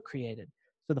there's smoke created.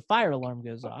 So the fire alarm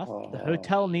goes off. The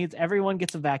hotel everyone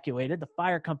gets evacuated. The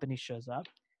fire company shows up.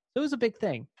 So it was a big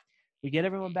thing. We get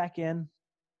everyone back in.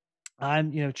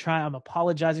 I'm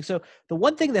apologizing. So the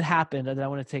one thing that happened that I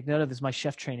want to take note of is my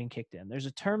chef training kicked in. There's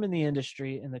a term in the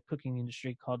industry, in the cooking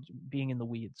industry, called being in the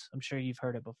weeds. I'm sure you've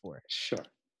heard it before. Sure.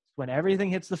 When everything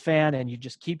hits the fan and you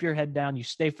just keep your head down, you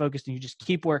stay focused and you just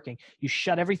keep working. You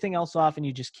shut everything else off and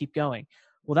you just keep going.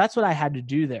 Well, that's what I had to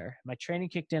do there. My training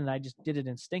kicked in and I just did it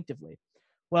instinctively.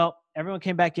 Well, everyone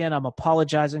came back in. I'm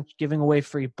apologizing, giving away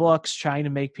free books, trying to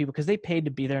make people, because they paid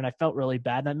to be there and I felt really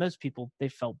bad. And most people, they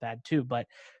felt bad too. But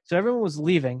so everyone was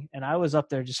leaving and I was up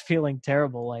there just feeling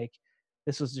terrible. Like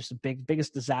this was just the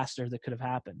biggest disaster that could have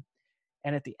happened.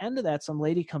 And at the end of that, some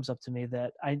lady comes up to me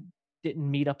that I didn't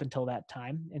meet up until that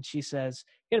time. And she says,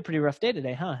 "You had a pretty rough day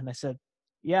today, huh?" And I said,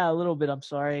 "Yeah, a little bit. I'm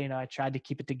sorry. I tried to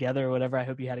keep it together or whatever. I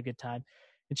hope you had a good time."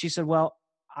 And she said, "Well,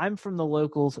 I'm from the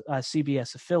local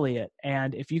CBS affiliate.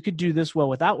 And if you could do this well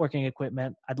without working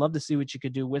equipment, I'd love to see what you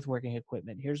could do with working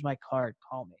equipment. Here's my card.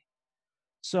 Call me."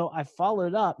 So I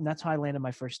followed up and that's how I landed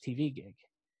my first TV gig.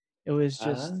 It was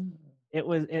just,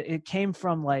 it came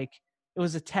from like, it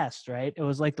was a test, right? It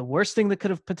was like the worst thing that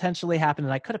could have potentially happened.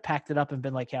 And I could have packed it up and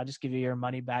been like, "Hey, I'll just give you your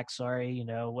money back. Sorry,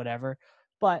 whatever."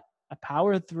 But I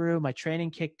powered through, my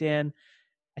training kicked in.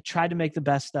 I tried to make the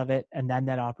best of it. And then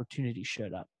that opportunity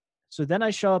showed up. So then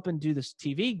I show up and do this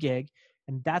TV gig.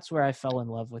 And that's where I fell in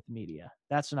love with media.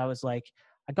 That's when I was like,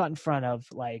 I got in front of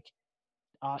like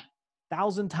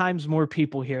 1,000 times more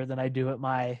people here than I do at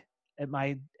my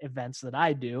events that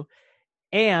I do.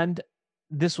 And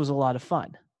this was a lot of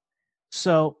fun.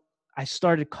 So I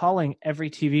started calling every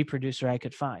TV producer I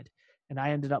could find. And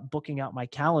I ended up booking out my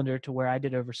calendar to where I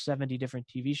did over 70 different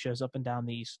TV shows up and down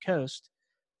the East Coast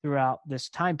throughout this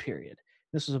time period.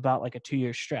 This was about like a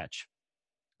 2-year stretch.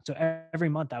 So every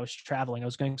month I was traveling. I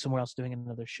was going somewhere else doing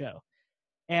another show.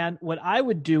 And what I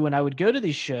would do when I would go to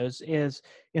these shows is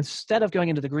instead of going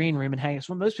into the green room and hanging,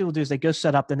 so what most people do is they go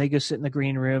set up, then they go sit in the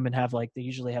green room and they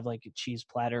usually have like a cheese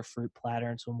platter, fruit platter,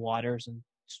 and some waters and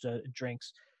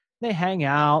drinks. They hang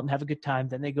out and have a good time.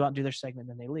 Then they go out and do their segment,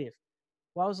 and then they leave.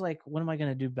 Well, I was like, what am I going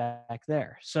to do back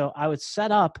there? So I would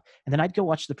set up and then I'd go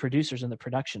watch the producers in the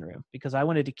production room because I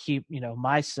wanted to keep,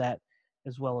 my set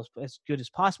as well as good as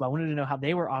possible. I wanted to know how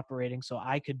they were operating so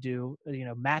I could do,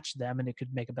 match them and it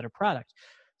could make a better product.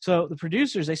 So the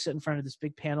producers, they sit in front of this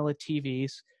big panel of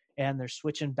TVs and they're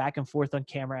switching back and forth on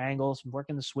camera angles and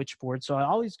working the switchboard. So I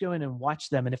always go in and watch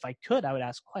them. And if I could, I would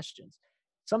ask questions.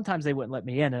 Sometimes they wouldn't let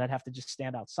me in and I'd have to just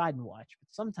stand outside and watch. But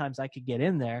sometimes I could get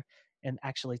in there and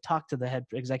actually talk to the head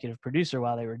executive producer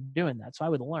while they were doing that. So I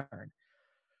would learn.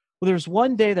 Well, there was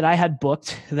one day that I had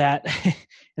booked that,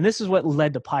 and this is what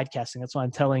led to podcasting. That's why I'm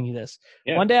telling you this.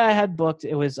 Yeah. One day I had booked,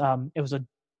 it was a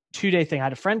 2-day thing. I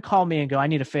had a friend call me and go, "I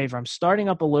need a favor. I'm starting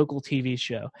up a local TV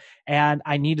show and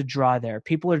I need a draw there.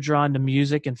 People are drawn to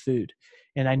music and food.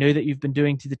 And I know that you've been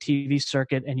doing to the TV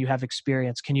circuit and you have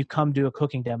experience. Can you come do a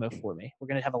cooking demo for me? We're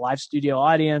going to have a live studio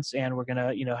audience and we're going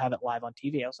to, have it live on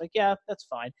TV." I was like, "Yeah, that's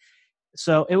fine."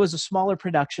 So it was a smaller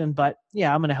production, but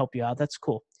yeah, I'm going to help you out. That's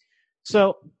cool.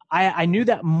 So I knew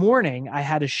that morning I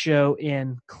had a show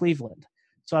in Cleveland.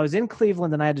 So I was in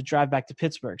Cleveland and I had to drive back to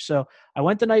Pittsburgh. So I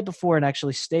went the night before and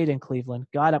actually stayed in Cleveland,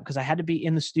 got up because I had to be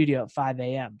in the studio at 5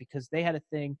 a.m. because they had a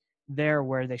thing there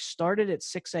where they started at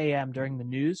 6 a.m. during the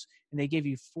news and they gave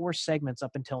you 4 segments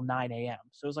up until 9 a.m.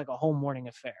 So it was like a whole morning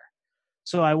affair.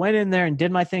 So I went in there and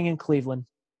did my thing in Cleveland,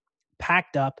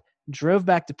 packed up, drove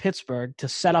back to Pittsburgh to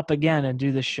set up again and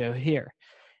do this show here.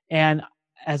 And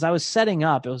as I was setting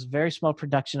up, it was a very small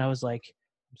production. I was like,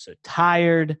 I'm so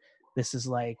tired. This is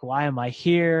like, why am I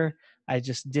here? I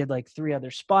just did like 3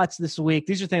 other spots this week.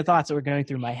 These are the thoughts that were going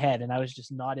through my head. And I was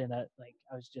just not in I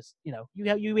was just,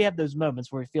 you have those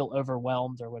moments where you feel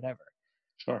overwhelmed or whatever.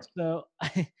 Sure. So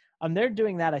I'm there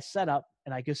doing that. I set up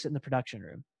and I go sit in the production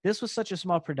room. This was such a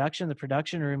small production. The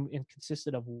production room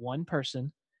consisted of one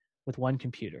person with one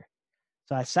computer.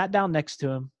 So I sat down next to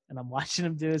him and I'm watching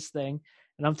him do his thing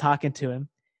and I'm talking to him.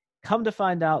 Come to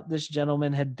find out, this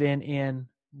gentleman had been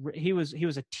he was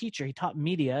a teacher. He taught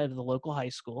media at the local high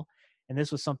school. And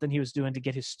this was something he was doing to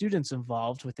get his students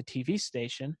involved with the TV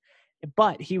station.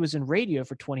 But he was in radio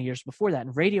for 20 years before that.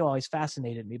 And radio always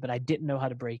fascinated me, but I didn't know how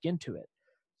to break into it.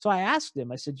 So I asked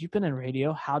him, I said, "You've been in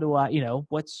radio. How do I,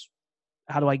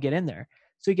 how do I get in there?"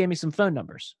 So he gave me some phone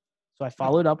numbers. So I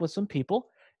followed up with some people,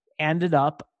 ended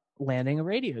up landing a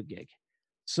radio gig.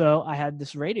 So I had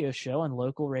this radio show on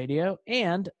local radio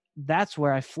and that's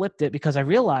where I flipped it, because I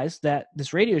realized that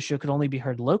this radio show could only be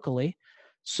heard locally.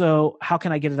 So how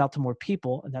can I get it out to more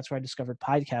people? And that's where I discovered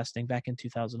podcasting back in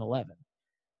 2011.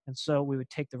 And so we would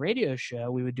take the radio show,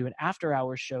 we would do an after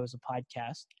hours show as a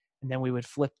podcast, and then we would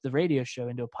flip the radio show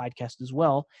into a podcast as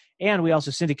well. And we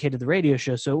also syndicated the radio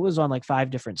show. So it was on like 5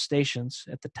 different stations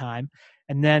at the time.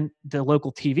 And then the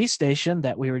local TV station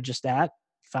that we were just at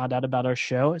found out about our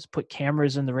show, is put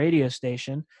cameras in the radio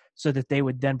station so that they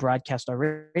would then broadcast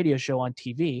our radio show on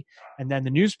TV. And then the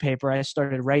newspaper, I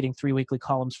started writing 3 weekly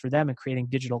columns for them and creating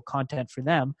digital content for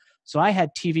them. So I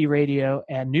had TV, radio,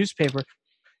 and newspaper.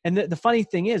 And the funny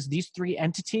thing is, these 3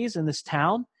 entities in this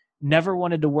town never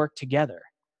wanted to work together.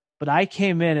 But I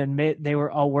came in and they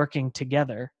were all working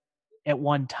together at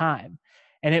one time.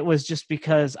 And it was just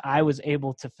because I was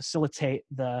able to facilitate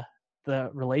the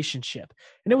relationship.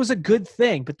 And it was a good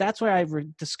thing. But that's where I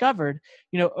discovered,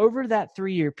 over that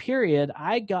 3-year period,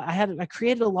 I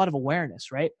created a lot of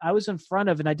awareness, right? I was in front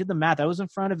of, and I did the math, I was in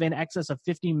front of in excess of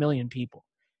 50 million people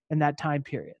in that time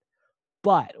period.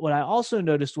 But what I also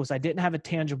noticed was I didn't have a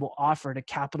tangible offer to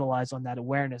capitalize on that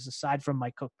awareness aside from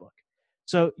my cookbook.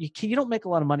 So you don't make a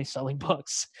lot of money selling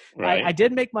books. Right. I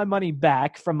did make my money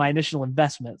back from my initial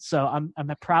investment, so I'm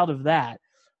proud of that.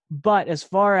 But as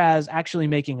far as actually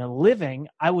making a living,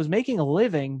 I was making a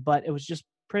living, but it was just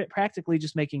practically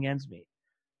just making ends meet.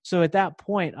 So at that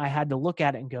point, I had to look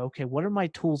at it and go, okay, what are my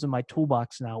tools in my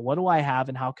toolbox now? What do I have,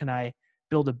 and how can I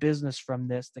build a business from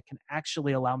this that can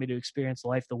actually allow me to experience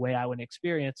life the way I would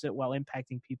experience it while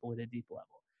impacting people at a deep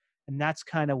level? And that's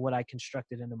kind of what I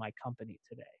constructed into my company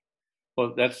today.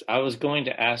 Well, I was going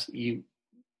to ask you,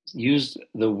 used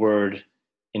the word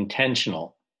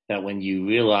intentional, that when you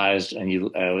realized, and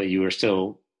you were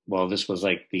still, well, this was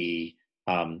like the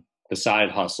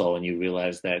side hustle, and you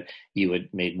realized that you had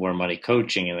made more money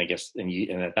coaching, and I guess,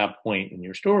 and at that point in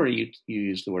your story, you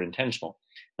used the word intentional.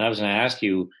 And I was going to ask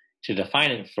you to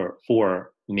define it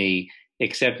for me,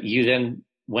 except you then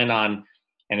went on,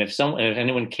 and if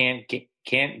anyone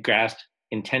can't grasp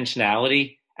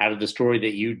intentionality out of the story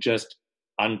that you just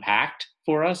unpacked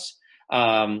for us,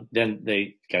 then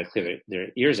they got to clear their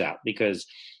ears out, because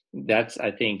that's,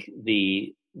 I think,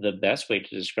 the best way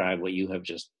to describe what you have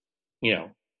just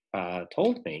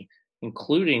told me,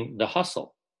 including the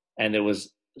hustle. And there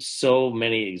was so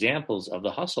many examples of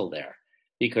the hustle there,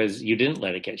 because you didn't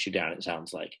let it get you down. It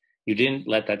sounds like you didn't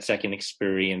let that second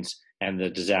experience and the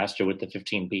disaster with the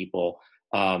 15 people.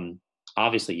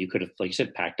 Obviously, you could have, like you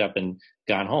said, packed up and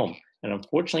gone home. And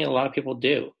unfortunately, a lot of people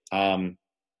do.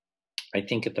 I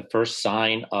think at the first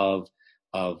sign of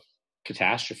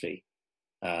catastrophe,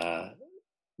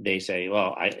 they say,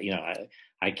 "Well,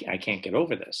 I can't get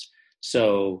over this."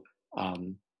 So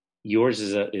yours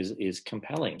is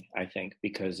compelling, I think,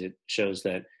 because it shows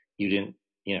that you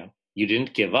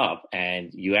didn't give up, and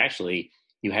you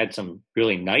had some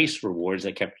really nice rewards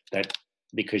that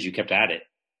because you kept at it.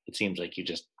 It seems like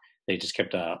they just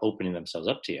kept opening themselves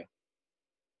up to you.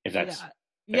 If that's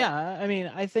yeah. I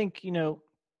mean, I think,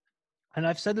 and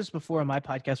I've said this before on my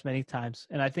podcast many times,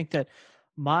 and I think that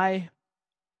one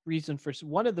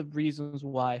of the reasons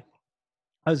why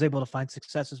I was able to find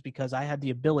success is because I had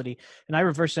the ability, and I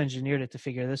reverse engineered it to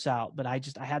figure this out, but I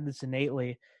had this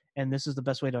innately, and this is the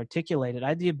best way to articulate it. I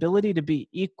had the ability to be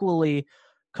equally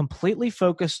completely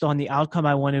focused on the outcome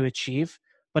I want to achieve,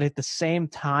 but at the same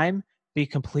time, be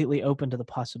completely open to the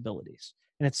possibilities.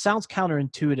 And it sounds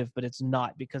counterintuitive, but it's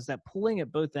not, because that pulling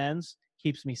at both ends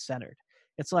keeps me centered.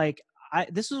 It's like,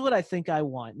 this is what I think I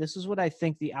want. This is what I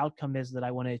think the outcome is that I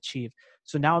want to achieve.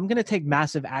 So now I'm going to take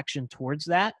massive action towards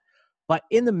that. But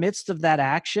in the midst of that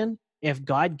action, if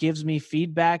God gives me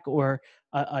feedback or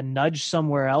a nudge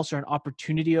somewhere else or an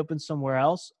opportunity open somewhere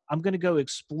else, I'm going to go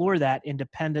explore that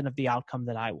independent of the outcome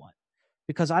that I want.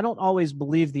 Because I don't always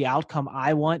believe the outcome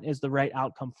I want is the right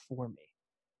outcome for me.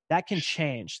 That can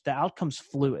change. The outcome's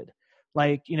fluid.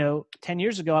 Like, 10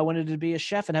 years ago, I wanted to be a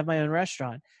chef and have my own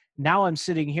restaurant. Now I'm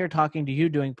sitting here talking to you,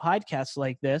 doing podcasts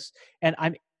like this, and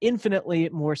I'm infinitely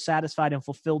more satisfied and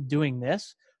fulfilled doing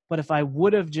this. But if I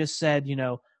would have just said,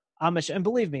 I'm a chef, and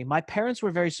believe me, my parents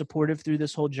were very supportive through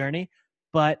this whole journey,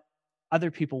 but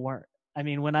other people weren't. I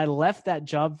mean, when I left that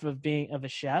job of being a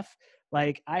chef,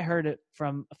 like, I heard it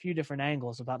from a few different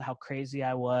angles about how crazy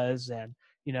I was, and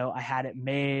I had it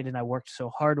made, and I worked so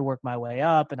hard to work my way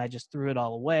up, and I just threw it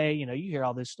all away. You hear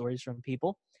all those stories from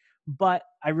people. But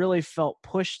I really felt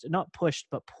not pushed,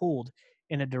 but pulled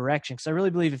in a direction. Because I really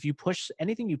believe if you push,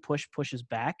 anything you push pushes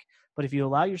back. But if you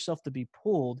allow yourself to be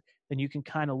pulled, then you can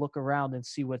kind of look around and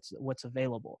see what's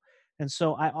available. And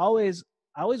so I always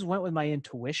went with my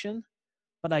intuition,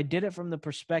 but I did it from the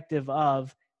perspective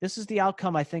of, this is the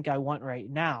outcome I think I want right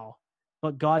now.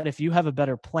 But God, if you have a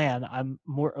better plan, I'm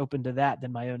more open to that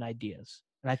than my own ideas.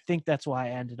 And I think that's why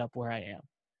I ended up where I am.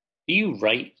 Do you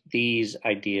write these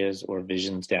ideas or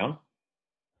visions down?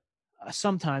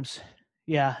 Sometimes,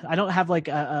 yeah. I don't have like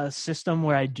a system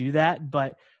where I do that,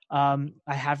 but I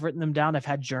have written them down. I've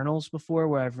had journals before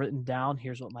where I've written down,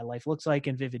 here's what my life looks like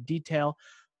in vivid detail.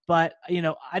 But,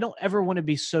 I don't ever want to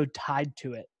be so tied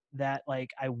to it that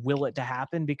like I will it to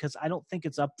happen, because I don't think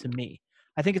it's up to me.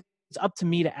 I think it's up to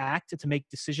me to act, to make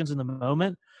decisions in the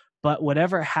moment. But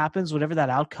whatever happens, whatever that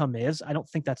outcome is, I don't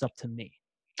think that's up to me.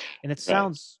 And it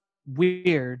sounds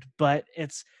weird, but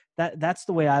that's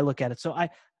the way I look at it. So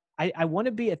I want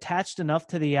to be attached enough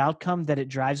to the outcome that it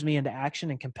drives me into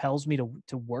action and compels me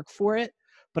to work for it.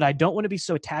 But I don't want to be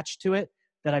so attached to it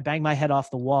that I bang my head off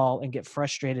the wall and get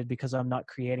frustrated because I'm not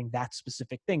creating that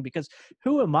specific thing. Because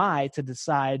who am I to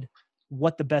decide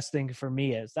what the best thing for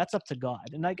me is? That's up to God.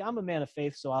 And like, I'm a man of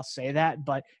faith, so I'll say that,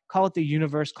 but call it the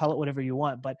universe, call it whatever you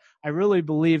want. But I really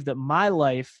believe that my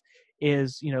life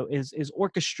is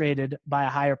orchestrated by a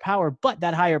higher power, but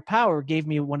that higher power gave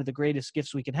me one of the greatest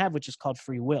gifts we can have, which is called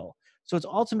free will. So it's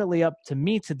ultimately up to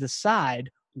me to decide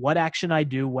what action I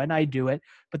do, when I do it,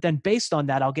 but then based on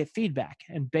that, I'll get feedback.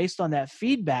 And based on that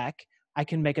feedback, I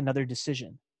can make another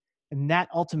decision. And that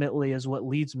ultimately is what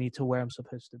leads me to where I'm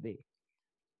supposed to be.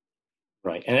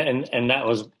 Right. And that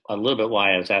was a little bit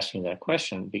why I was asking that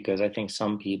question, because I think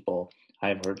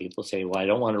I've heard people say, well, I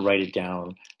don't want to write it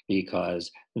down because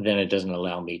then it doesn't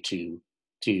allow me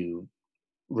to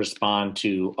respond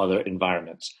to other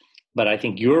environments. But I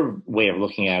think your way of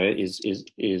looking at it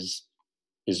is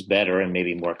better and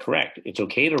maybe more correct. It's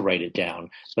okay to write it down,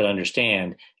 but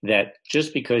understand that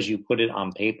just because you put it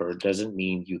on paper doesn't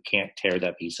mean you can't tear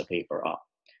that piece of paper up.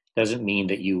 Doesn't mean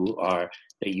that you are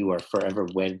forever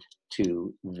wed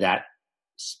to that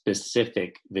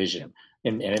specific vision.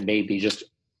 And it may be just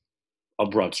a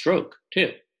broad stroke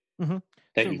too. Mm-hmm.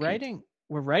 So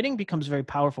where writing becomes very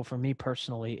powerful for me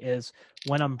personally is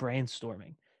when I'm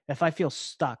brainstorming. If I feel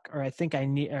stuck, or I think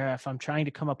or if I'm trying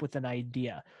to come up with an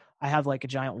idea, I have like a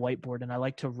giant whiteboard and I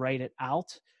like to write it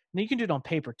out. Now you can do it on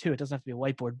paper too. It doesn't have to be a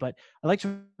whiteboard, but I like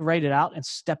to write it out and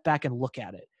step back and look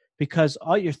at it, because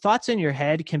all your thoughts in your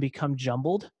head can become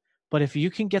jumbled. But if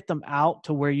you can get them out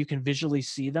to where you can visually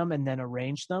see them and then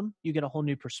arrange them, you get a whole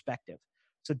new perspective.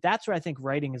 So that's where I think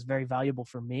writing is very valuable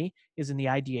for me, is in the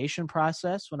ideation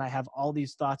process, when I have all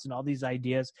these thoughts and all these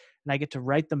ideas and I get to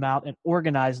write them out and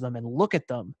organize them and look at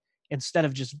them instead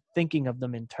of just thinking of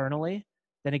them internally.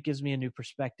 Then it gives me a new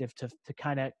perspective to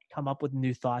kind of come up with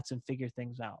new thoughts and figure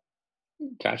things out.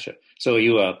 Gotcha. So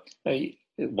you a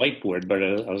whiteboard, but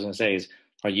I was going to say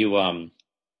are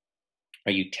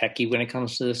you techie when it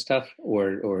comes to this stuff, or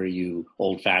are you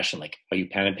old fashioned? Like, are you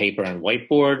pen and paper and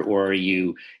whiteboard, or are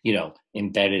you,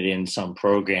 embedded in some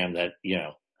program that,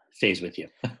 stays with you?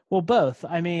 Well, both.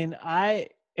 I mean,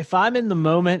 if I'm in the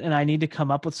moment and I need to come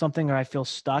up with something or I feel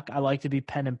stuck, I like to be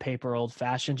pen and paper old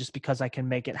fashioned, just because I can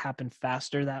make it happen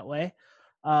faster that way.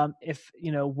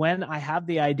 When I have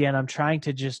the idea and I'm trying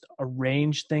to just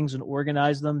arrange things and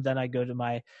organize them, then I go to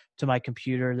my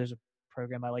computer. There's a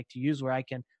program I like to use where I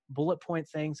can bullet point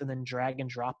things and then drag and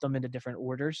drop them into different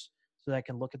orders so that I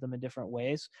can look at them in different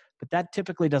ways. But that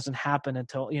typically doesn't happen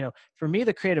until, for me,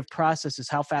 the creative process is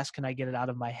how fast can I get it out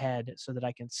of my head so that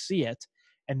I can see it.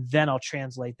 And then I'll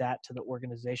translate that to the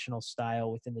organizational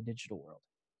style within the digital world.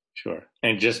 Sure.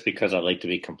 And just because I like to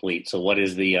be complete. So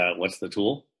what's the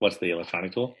tool? What's the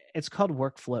electronic tool? It's called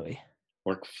Workflowy.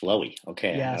 Workflowy.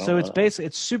 Okay. Yeah. So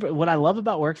it's super, what I love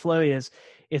about Workflowy is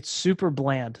it's super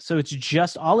bland. So it's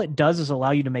just, all it does is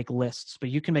allow you to make lists, but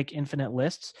you can make infinite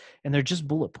lists and they're just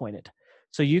bullet pointed.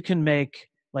 So you can make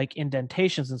like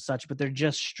indentations and such, but they're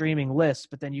just streaming lists,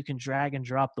 but then you can drag and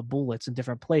drop the bullets in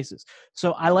different places.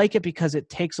 So I like it because it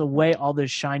takes away all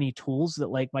those shiny tools that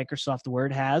like Microsoft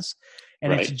Word has,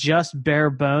 and It's just bare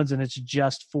bones and it's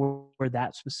just for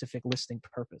that specific listing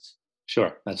purpose.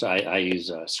 Sure. I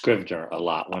use Scrivener a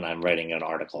lot when I'm writing an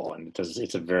article, and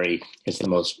it's the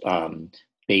most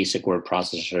basic word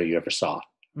processor you ever saw,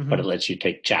 but it lets you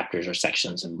take chapters or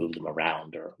sections and move them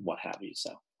around or what have you.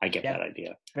 So I get that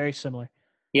idea. Very similar.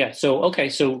 Yeah. So, okay.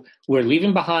 So we're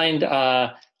leaving behind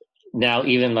now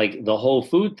even like the whole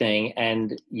food thing,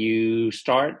 and you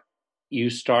start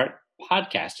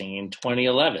podcasting in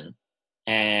 2011,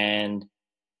 and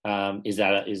is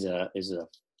it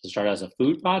start as a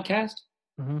food podcast?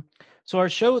 Mm-hmm. So our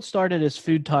show started as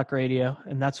Food Talk Radio,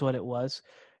 and that's what it was.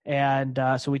 And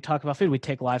so we talk about food. We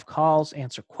take live calls,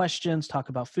 answer questions, talk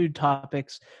about food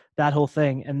topics, that whole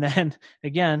thing. And then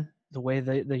again, the way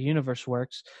the universe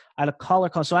works. I had a caller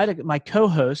call. So my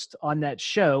co-host on that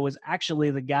show was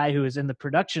actually the guy who was in the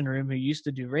production room who used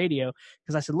to do radio.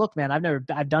 Because I said, look, man,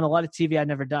 I've done a lot of TV. I've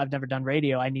never done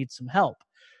radio. I need some help.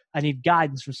 I need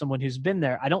guidance from someone who's been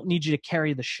there. I don't need you to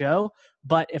carry the show,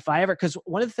 but if I ever, because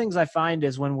one of the things I find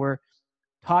is when we're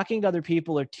talking to other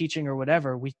people or teaching or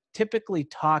whatever, we typically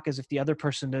talk as if the other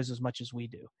person knows as much as we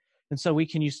do. And so we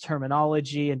can use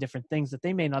terminology and different things that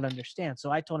they may not understand.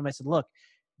 So I told him, I said, look,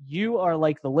 you are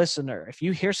like the listener. If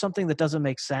you hear something that doesn't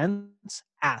make sense,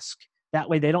 ask. That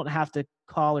way they don't have to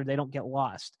call or they don't get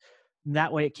lost. And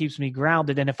that way it keeps me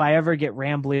grounded. And if I ever get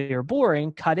rambly or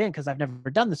boring, cut in because I've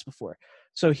never done this before.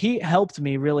 So he helped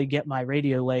me really get my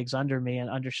radio legs under me and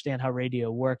understand how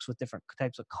radio works with different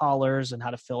types of callers and how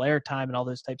to fill airtime and all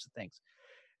those types of things.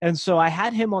 And so I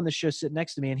had him on the show sit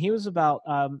next to me, and he was about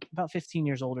 15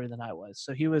 years older than I was.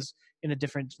 So he was in a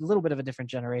little bit of a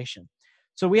different generation.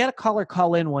 So we had a caller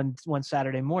call in one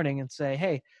Saturday morning and say,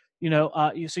 hey,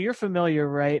 so you're familiar,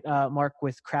 right, Mark,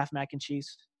 with Kraft mac and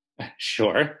cheese?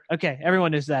 Sure. Okay.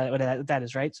 Everyone knows what that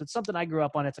is, right? So it's something I grew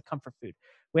up on. It's a comfort food.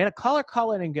 We had a caller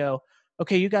call in and go,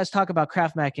 okay, you guys talk about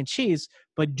Kraft mac and cheese,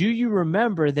 but do you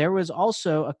remember there was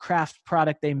also a Kraft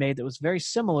product they made that was very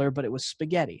similar, but it was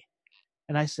spaghetti?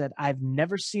 And I said, I've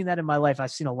never seen that in my life.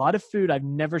 I've seen a lot of food. I've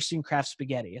never seen Kraft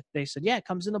spaghetti. They said, yeah, it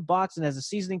comes in a box and has a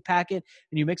seasoning packet,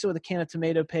 and you mix it with a can of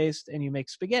tomato paste, and you make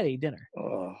spaghetti dinner.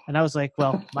 Oh. And I was like,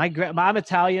 well, I'm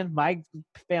Italian. My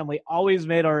family always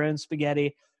made our own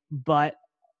spaghetti, but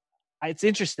it's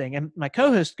interesting. And my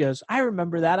co-host goes, I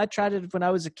remember that. I tried it when I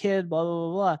was a kid, blah, blah,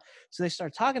 blah, blah. So they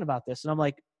started talking about this, and I'm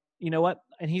like, you know what?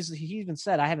 And he even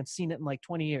said, I haven't seen it in like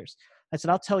 20 years. I said,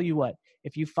 I'll tell you what,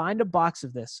 if you find a box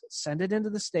of this, send it into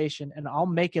the station and I'll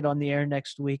make it on the air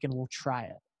next week and we'll try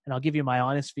it. And I'll give you my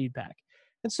honest feedback.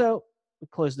 And so we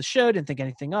closed the show, didn't think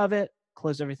anything of it,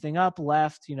 closed everything up,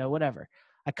 left, whatever.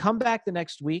 I come back the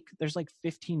next week, there's like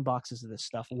 15 boxes of this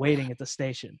stuff waiting at the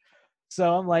station.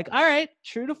 So I'm like, all right,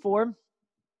 true to form,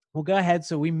 we'll go ahead.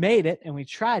 So we made it and we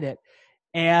tried it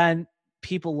and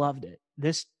people loved it.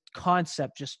 This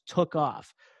concept just took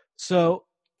off. So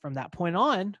from that point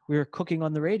on, we were cooking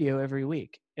on the radio every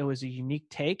week. It was a unique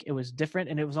take. It was different.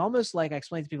 And it was almost like, I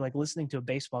explained to people, like listening to a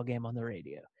baseball game on the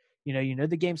radio. You know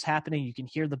the game's happening. You can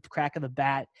hear the crack of the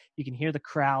bat. You can hear the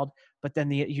crowd. But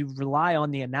then you rely on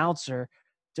the announcer,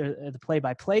 the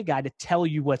play-by-play guy, to tell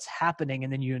you what's happening,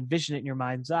 and then you envision it in your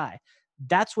mind's eye.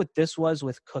 That's what this was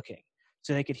with cooking.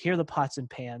 So they could hear the pots and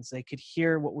pans. They could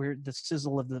hear the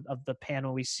sizzle of the pan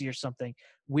when we sear something.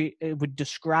 It would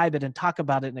describe it and talk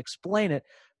about it and explain it,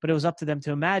 but it was up to them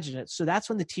to imagine it. So that's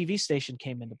when the TV station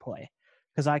came into play,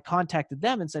 because I contacted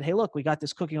them and said, hey, look, we got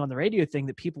this cooking on the radio thing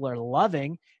that people are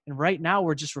loving. And right now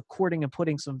we're just recording and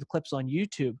putting some of the clips on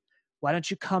YouTube. Why don't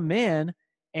you come in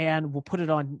and we'll put it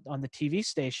on the TV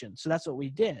station? So that's what we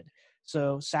did.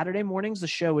 So Saturday mornings, the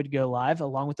show would go live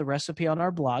along with the recipe on our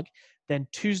blog. Then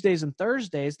Tuesdays and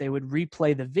Thursdays, they would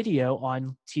replay the video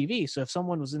on TV. So if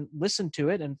someone listened to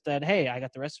it and said, hey, I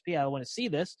got the recipe, I want to see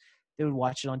this, they would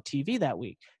watch it on TV that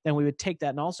week. Then we would take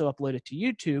that and also upload it to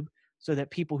YouTube so that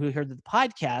people who heard the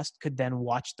podcast could then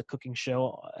watch the cooking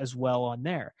show as well on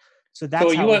there. So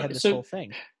that's how we had this whole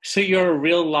thing. So you're a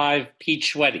real live Pete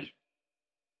Schweddy.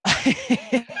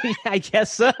 I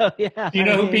guess so. Yeah. Do you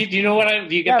know who Pete? Do you know what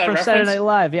do you get that from reference? Saturday Night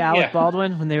Live? Yeah, Alec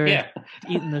Baldwin when they were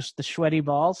eating the sweaty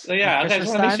balls. So I just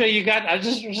want to make sure you got. I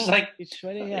just like Pete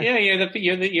Schweddy. Yeah,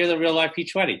 you're the real life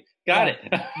Pete Schweddy. Got it.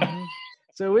 Mm-hmm.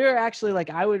 So we were actually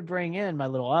I would bring in my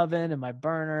little oven and my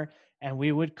burner, and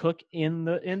we would cook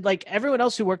in like everyone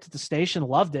else who worked at the station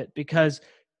loved it, because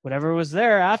whatever was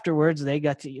there afterwards, they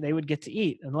would get to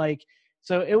eat, and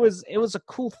so it was a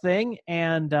cool thing,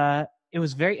 and it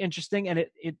was very interesting, and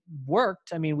it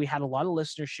worked. I mean, we had a lot of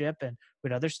listenership, and we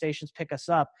had other stations pick us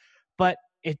up, but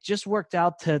it just worked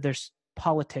out to there's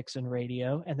politics in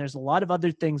radio, and there's a lot of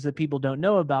other things that people don't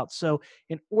know about. So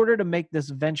in order to make this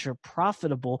venture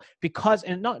profitable, I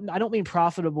don't mean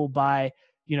profitable by,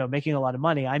 making a lot of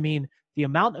money. I mean, the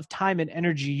amount of time and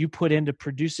energy you put into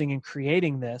producing and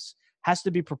creating this has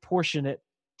to be proportionate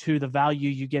to the value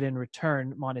you get in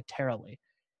return monetarily.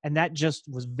 And that just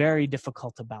was very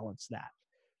difficult to balance that.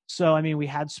 So, I mean, we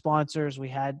had sponsors, we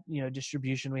had,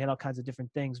 distribution, we had all kinds of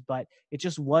different things, but it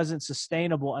just wasn't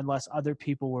sustainable unless other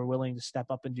people were willing to step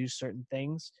up and do certain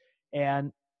things.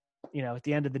 And, at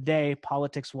the end of the day,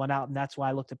 politics won out. And that's why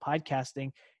I looked at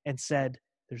podcasting and said,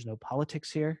 there's no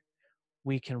politics here.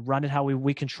 We can run it how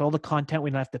we control the content. We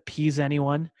don't have to appease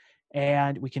anyone.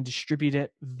 And we can distribute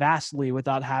it vastly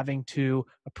without having to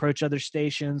approach other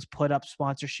stations, put up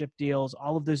sponsorship deals,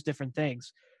 all of those different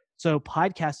things. So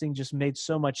podcasting just made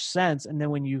so much sense. And then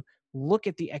when you look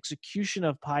at the execution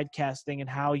of podcasting and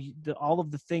how all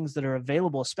of the things that are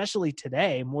available, especially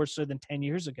today, more so than 10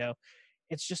 years ago,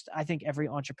 it's just, I think every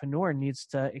entrepreneur needs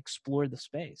to explore the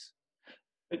space.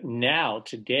 But now,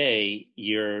 today,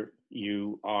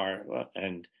 you are,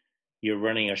 and you're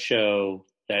running a show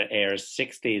that airs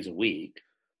 6 days a week,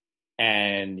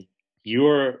 and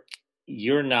you're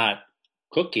not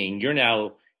cooking. You're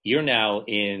now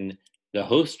in the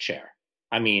host chair.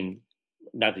 I mean,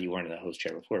 not that you weren't in the host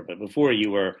chair before, but before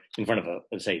you were in front of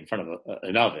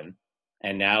an oven,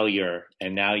 and now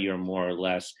you're more or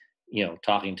less,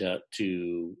 talking to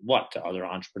other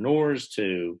entrepreneurs,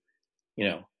 to,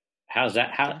 how's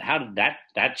that? How did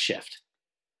that shift?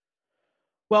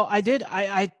 Well,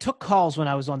 I took calls when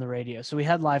I was on the radio. So we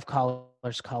had live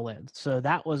callers call in. So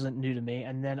that wasn't new to me.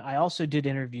 And then I also did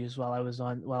interviews while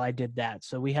I did that.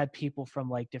 So we had people from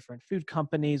like different food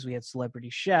companies. We had celebrity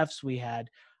chefs. We had,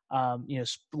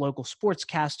 local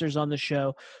sportscasters on the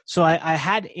show. So I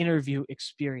had interview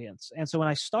experience. And so when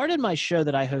I started my show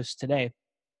that I host today,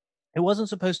 it wasn't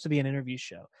supposed to be an interview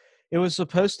show. It was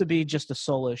supposed to be just a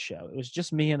solo show. It was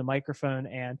just me and a microphone.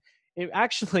 And it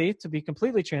actually, to be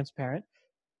completely transparent,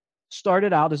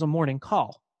 started out as a morning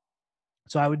call.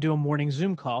 So I would do a morning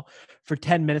Zoom call for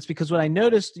 10 minutes because what I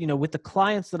noticed, with the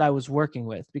clients that I was working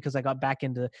with, because I got back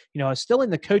into, I was still in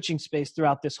the coaching space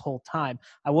throughout this whole time.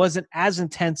 I wasn't as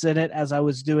intense in it as I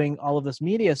was doing all of this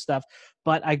media stuff,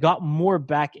 but I got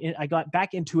back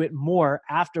into it more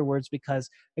afterwards because,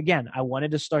 again, I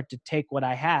wanted to start to take what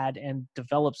I had and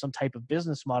develop some type of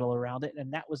business model around it.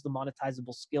 And that was the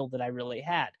monetizable skill that I really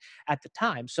had at the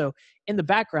time. So in the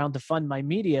background, to fund my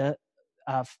media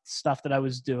stuff that I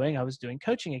was doing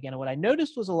coaching again. And what I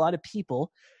noticed was a lot of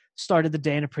people started the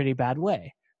day in a pretty bad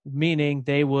way, meaning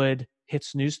they would hit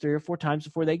snooze 3 or 4 times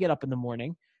before they get up in the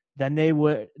morning. Then they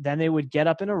would get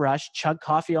up in a rush, chug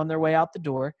coffee on their way out the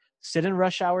door, sit in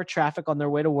rush hour traffic on their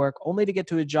way to work, only to get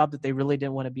to a job that they really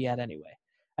didn't want to be at anyway.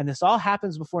 And this all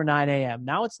happens before 9 a.m.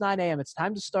 Now it's 9 a.m. It's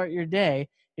time to start your day,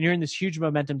 and you're in this huge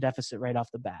momentum deficit right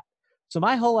off the bat. So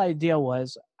my whole idea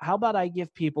was, how about I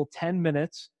give people 10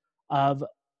 minutes of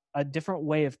a different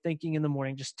way of thinking in the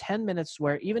morning, just 10 minutes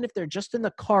where even if they're just in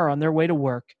the car on their way to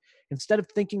work, instead of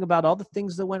thinking about all the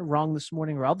things that went wrong this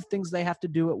morning or all the things they have to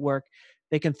do at work,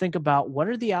 they can think about, what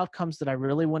are the outcomes that I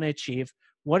really want to achieve?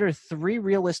 What are 3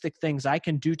 realistic things I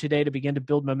can do today to begin to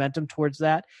build momentum towards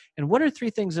that? And what are 3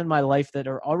 things in my life that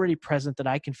are already present that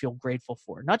I can feel grateful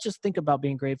for? Not just think about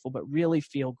being grateful, but really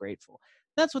feel grateful.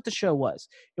 That's what the show was.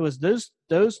 It was those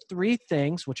 3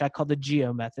 things, which I call the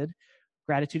GEO method: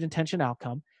 gratitude, intention,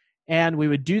 outcome. And we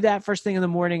would do that first thing in the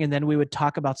morning, and then we would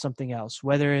talk about something else,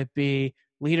 whether it be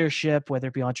leadership, whether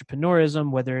it be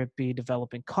entrepreneurism, whether it be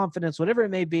developing confidence, whatever it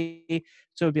may be.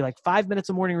 So it would be like 5 minutes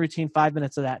of morning routine, 5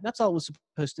 minutes of that. And that's all it was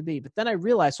supposed to be. But then I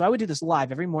realized, so I would do this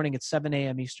live every morning at 7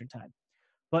 a.m. Eastern time,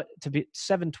 but to be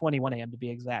 7:21 a.m. to be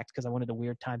exact, because I wanted a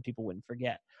weird time people wouldn't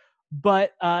forget.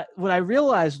 But what I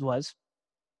realized was,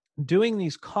 doing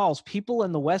these calls, people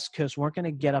in the West Coast weren't going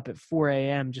to get up at 4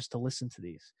 a.m. just to listen to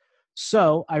these.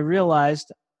 So I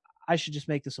realized I should just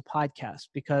make this a podcast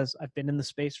because I've been in the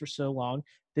space for so long.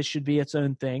 This should be its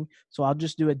own thing. So I'll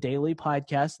just do a daily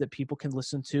podcast that people can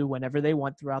listen to whenever they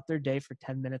want throughout their day for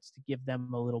 10 minutes to give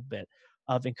them a little bit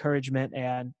of encouragement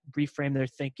and reframe their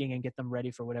thinking and get them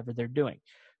ready for whatever they're doing.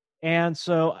 And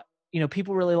so,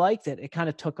 people really liked it. It kind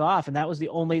of took off, and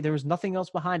there was nothing else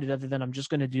behind it other than, I'm just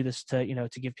going to do this to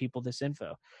give people this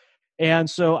info. And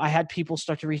so I had people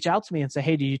start to reach out to me and say,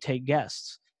 hey, do you take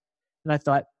guests? And I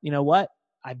thought, you know what?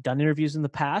 I've done interviews in the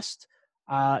past.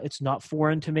 It's not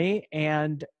foreign to me,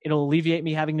 and it'll alleviate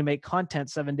me having to make content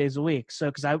 7 days a week. So,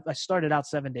 because I started out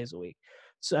 7 days a week.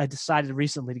 So I decided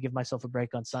recently to give myself a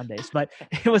break on Sundays, but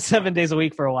it was 7 days a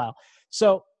week for a while.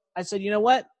 So I said, you know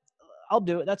what? I'll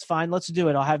do it. That's fine. Let's do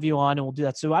it. I'll have you on and we'll do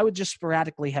that. So I would just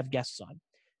sporadically have guests on.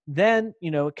 Then,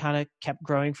 it kind of kept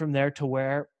growing from there to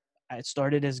where it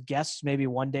started as guests maybe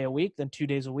 1 day a week, then 2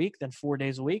 days a week, then 4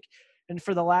 days a week. And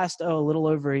for the last, a little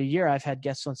over a year, I've had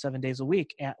guests on 7 days a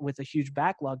week with a huge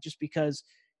backlog, just because,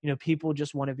 people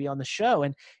just want to be on the show.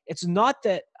 And it's not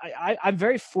that I'm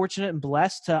very fortunate and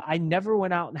blessed I never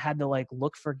went out and had to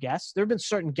look for guests. There have been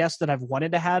certain guests that I've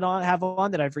wanted to have on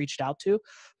that I've reached out to,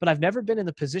 but I've never been in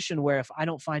the position where if I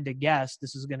don't find a guest,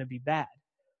 this is going to be bad.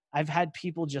 I've had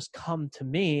people just come to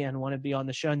me and want to be on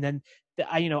the show. And then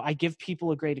I give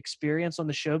people a great experience on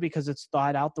the show because it's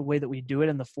thought out the way that we do it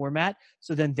in the format.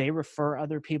 So then they refer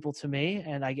other people to me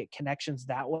and I get connections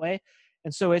that way.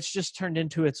 And so it's just turned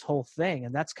into its whole thing.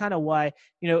 And that's kind of why,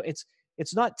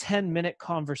 it's not 10-minute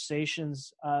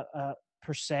conversations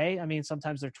per se. I mean,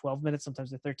 sometimes they're 12 minutes,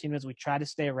 sometimes they're 13 minutes. We try to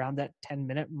stay around that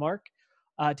 10-minute mark.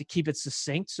 to keep it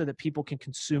succinct so that people can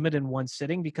consume it in one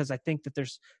sitting, because I think that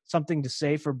there's something to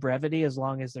say for brevity as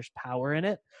long as there's power in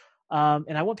it.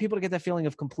 And I want people to get that feeling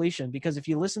of completion, because if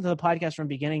you listen to the podcast from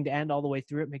beginning to end all the way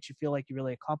through, it makes you feel like you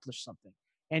really accomplished something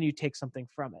and you take something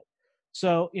from it.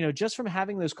 So, just from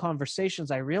having those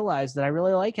conversations, I realized that I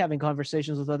really like having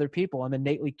conversations with other people. I'm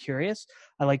innately curious.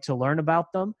 I like to learn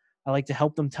about them. I like to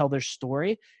help them tell their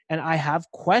story. And I have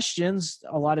questions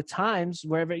a lot of times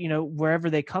wherever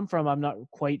they come from. I'm not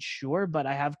quite sure, but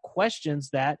I have questions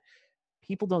that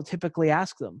people don't typically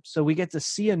ask them. So we get to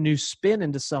see a new spin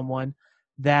into someone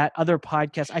that other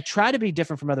podcasts. I try to be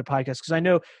different from other podcasts because I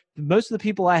know most of the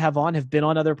people I have on have been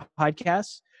on other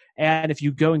podcasts. And if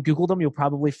you go and Google them, you'll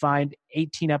probably find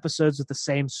 18 episodes with the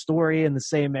same story and the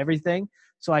same everything.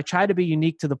 So I try to be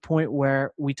unique to the point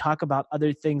where we talk about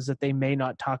other things that they may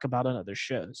not talk about on other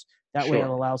shows. That way it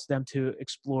allows them to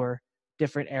explore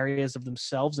different areas of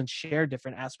themselves and share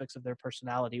different aspects of their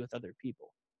personality with other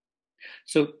people.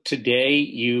 So today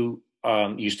you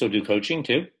still do coaching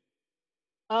too?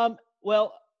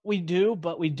 Well, we do,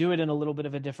 but we do it in a little bit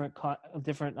of a different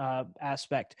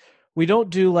aspect. We don't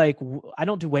do I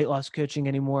don't do weight loss coaching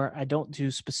anymore. I don't do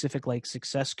specific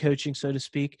success coaching, so to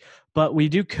speak, but we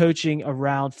do coaching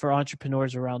for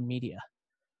entrepreneurs around media.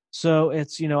 So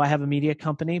it's, I have a media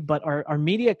company, but our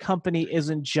media company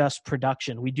isn't just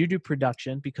production. We do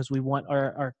production because we want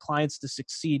our clients to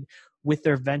succeed with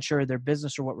their venture or their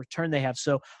business or what return they have.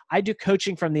 So I do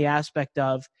coaching from the aspect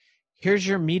of, here's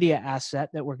your media asset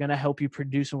that we're going to help you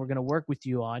produce and we're going to work with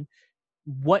you on.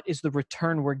 What is the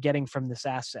return we're getting from this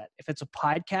asset? If it's a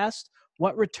podcast,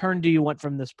 what return do you want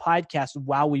from this podcast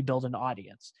while we build an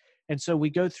audience? And so we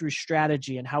go through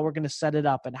strategy and how we're going to set it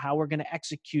up and how we're going to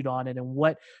execute on it and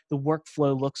what the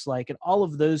workflow looks like and all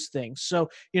of those things. So,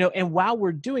 and while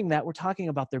we're doing that, we're talking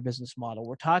about their business model.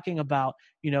 We're talking about,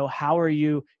 how are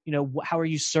you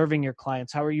serving your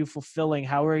clients? How are you fulfilling?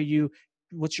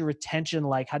 What's your retention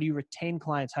like? How do you retain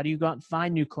clients? How do you go out and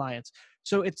find new clients?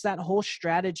 So it's that whole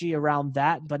strategy around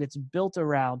that, but it's built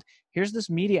around, here's this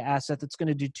media asset that's going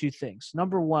to do two things.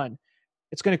 Number one,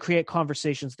 it's going to create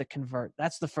conversations that convert.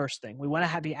 That's the first thing. We want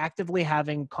to be actively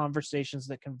having conversations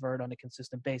that convert on a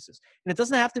consistent basis. And it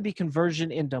doesn't have to be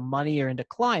conversion into money or into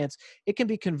clients. It can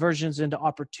be conversions into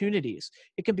opportunities.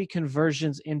 It can be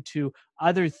conversions into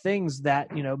other things that,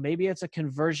 maybe it's a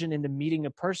conversion into meeting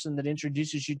a person that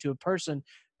introduces you to a person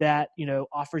that,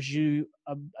 offers you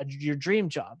your dream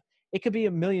job. It could be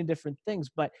a million different things,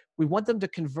 but we want them to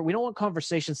convert. We don't want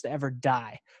conversations to ever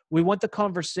die. We want the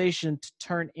conversation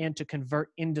to convert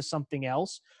into something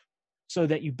else so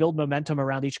that you build momentum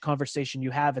around each conversation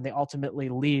you have, and they ultimately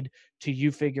lead to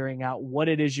you figuring out what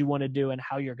it is you want to do and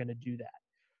how you're going to do that.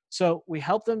 So we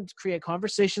help them to create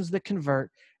conversations that convert,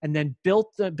 and then build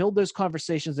those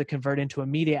conversations that convert into a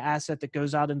media asset that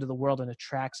goes out into the world and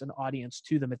attracts an audience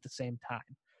to them at the same time.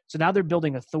 So now they're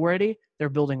building authority, they're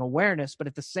building awareness, but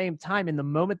at the same time, in the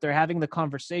moment, they're having the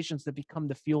conversations that become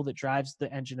the fuel that drives the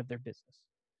engine of their business.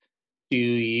 Do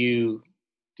you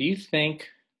think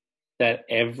that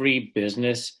every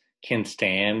business can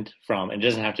stand from, and it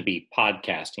doesn't have to be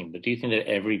podcasting, but do you think that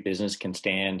every business can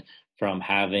stand from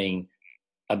having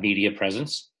a media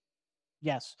presence?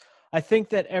 Yes. I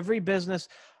think that every business,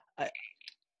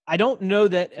 I don't know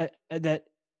that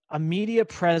a media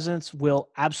presence will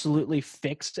absolutely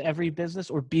fix every business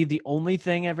or be the only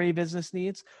thing every business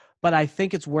needs, but I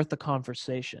think it's worth the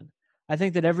conversation. I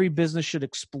think that every business should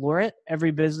explore it.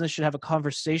 Every business should have a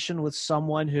conversation with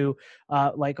someone who,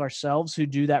 like ourselves, who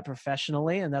do that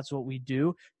professionally, and that's what we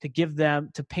do,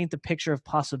 to paint the picture of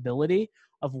possibility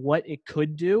of what it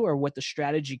could do or what the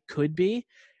strategy could be,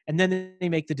 and then they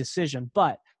make the decision.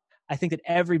 But I think that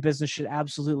every business should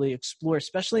absolutely explore,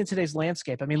 especially in today's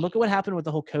landscape. I mean, look at what happened with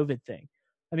the whole COVID thing.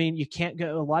 I mean, you can't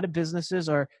go, a lot of businesses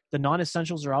the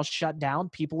non-essentials are all shut down.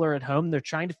 People are at home. They're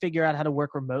trying to figure out how to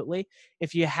work remotely.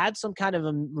 If you had some kind of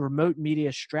a remote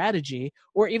media strategy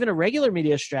or even a regular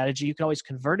media strategy, you could always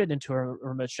convert it into a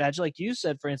remote strategy. Like you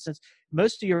said, for instance,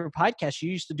 most of your podcasts you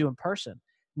used to do in person.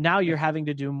 Now you're having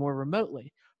to do more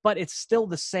remotely. But it's still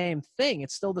the same thing.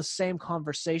 It's still the same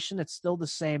conversation. It's still the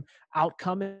same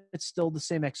outcome. It's still the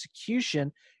same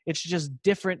execution. It's just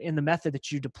different in the method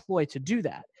that you deploy to do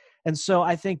that. And so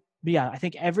I think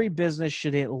every business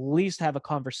should at least have a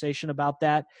conversation about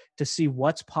that to see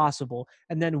what's possible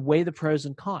and then weigh the pros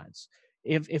and cons.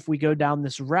 If we go down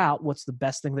this route, what's the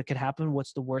best thing that could happen?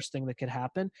 What's the worst thing that could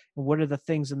happen? And what are the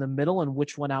things in the middle and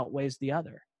which one outweighs the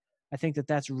other? I think that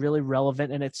that's really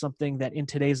relevant, and it's something that in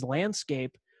today's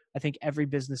landscape, I think every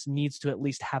business needs to at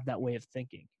least have that way of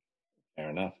thinking. Fair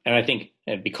enough. And I think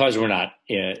because we're not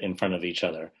in front of each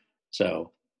other,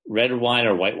 so red wine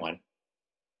or white wine?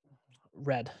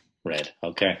 Red. Red.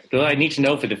 Okay. Well, I need to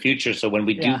know for the future, so when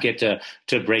we do get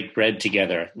to break bread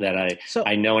together, that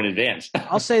I know in advance.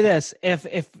 I'll say this: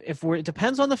 if we're, it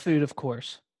depends on the food, of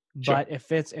course, but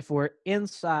Sure. if we're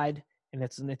inside and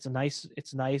it's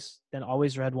nice, then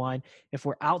always red wine. If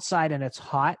we're outside and it's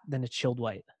hot, then it's chilled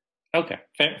white. Okay.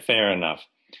 Fair enough.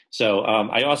 So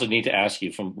I also need to ask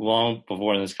you from long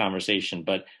before in this conversation,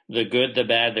 but The Good, the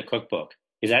Bad, the Cookbook,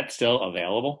 is that still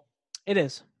available? It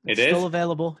is. It It's still is?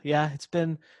 available. Yeah, it's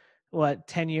been what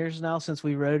 10 years now since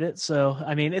we wrote it. So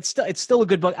I mean, it's still a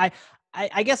good book.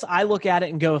 I guess I look at it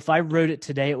and go, if I wrote it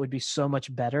today, it would be so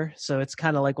much better. So it's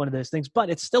kind of like one of those things. But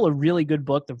it's still a really good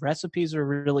book. The recipes are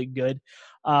really good.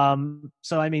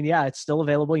 So I mean, yeah, it's still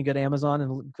available. You can go to Amazon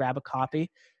and grab a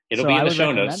copy. It'll So be in I the would show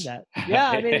recommend notes. that. Yeah,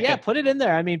 I mean, yeah, put it in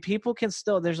there. I mean, people can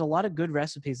still. There's a lot of good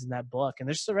recipes in that book, and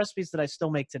there's some recipes that I still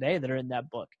make today that are in that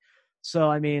book. So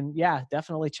I mean, yeah,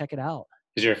 definitely check it out.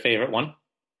 Is there a favorite one?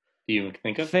 Do you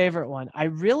think of? Favorite one. I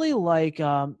really like,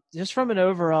 just from an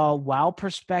overall wow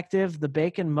perspective, the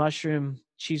bacon mushroom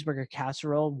cheeseburger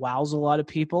casserole wows a lot of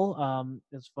people,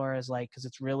 as far as like, because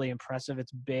it's really impressive.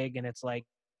 It's big and it's like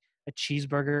a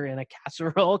cheeseburger in a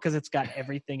casserole because it's got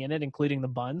everything in it, including the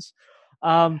buns.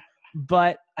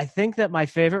 But I think that my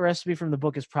favorite recipe from the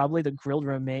book is probably the grilled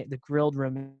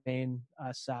romaine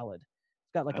salad.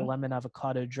 It's got like a Oh, lemon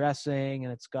avocado dressing,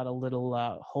 and it's got a little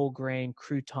whole grain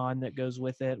crouton that goes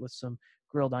with it with some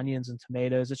grilled onions and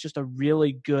tomatoes. It's just a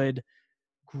really good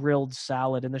grilled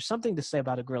salad. And there's something to say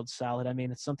about a grilled salad. I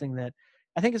mean, it's something that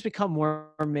I think has become more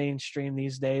mainstream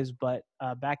these days, but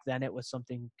back then it was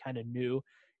something kind of new.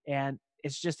 And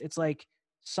it's like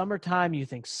summertime, you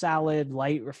think salad,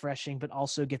 light, refreshing, but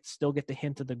also still get the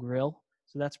hint of the grill.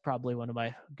 So that's probably one of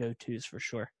my go-tos for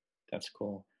sure. that's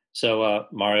cool. So,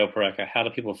 Mario Pareca, how do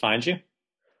people find you?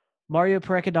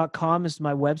 MarioPareca.com is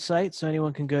my website, so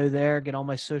anyone can go there, get all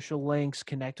my social links,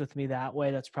 connect with me that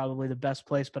way. That's probably the best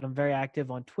place, but I'm very active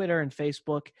on Twitter and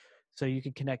Facebook, so you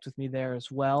can connect with me there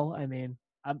as well. I mean,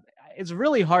 it's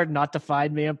really hard not to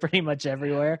find me. I'm pretty much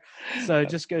everywhere, so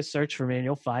just go search for me and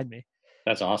you'll find me.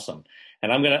 That's awesome.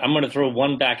 And I'm gonna throw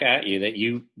one back at you that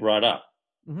you brought up.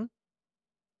 hmm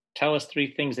Tell us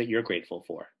three things that you're grateful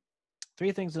for.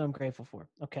 Three things that I'm grateful for.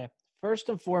 Okay. First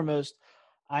and foremost,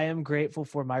 I am grateful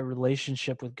for my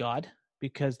relationship with God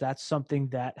because that's something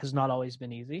that has not always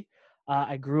been easy.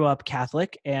 I grew up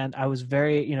Catholic and I was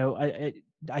very,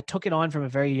 I took it on from a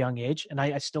very young age, and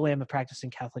I still am a practicing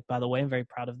Catholic, by the way. I'm very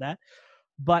proud of that.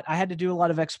 But I had to do a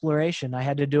lot of exploration. I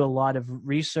had to do a lot of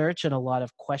research and a lot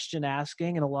of question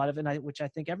asking and a lot of, which I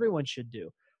think everyone should do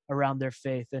around their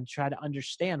faith, and try to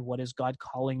understand, what is God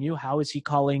calling you? How is he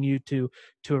calling you to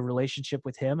a relationship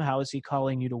with him? How is he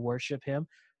calling you to worship him?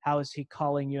 How is he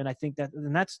calling you? And I think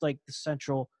and that's like the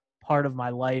central part of my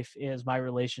life, is my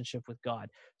relationship with God.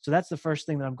 So that's the first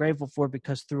thing that I'm grateful for,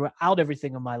 because throughout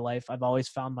everything in my life, I've always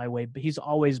found my way, but he's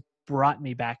always brought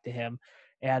me back to him.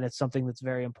 And it's something that's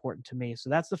very important to me.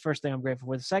 So that's the first thing I'm grateful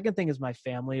for. The second thing is my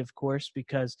family, of course,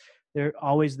 because they're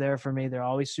always there for me. They're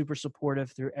always super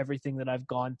supportive through everything that I've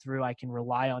gone through. I can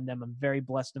rely on them. I'm very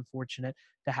blessed and fortunate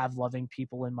to have loving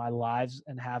people in my lives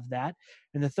and have that.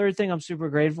 And the third thing I'm super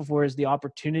grateful for is the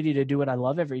opportunity to do what I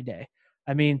love every day.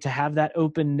 I mean, to have that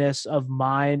openness of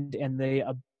mind and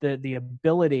the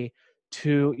ability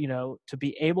to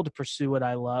be able to pursue what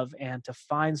I love and to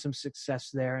find some success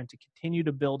there and to continue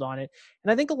to build on it.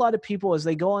 And I think a lot of people, as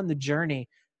they go on the journey,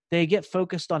 they get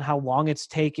focused on how long it's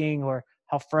taking or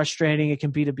how frustrating it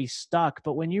can be to be stuck.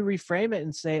 But when you reframe it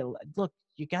and say, look,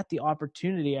 you got the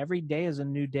opportunity. Every day is a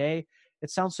new day.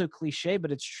 It sounds so cliche,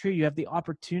 but it's true. You have the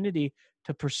opportunity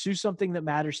to pursue something that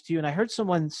matters to you. And I heard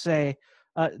someone say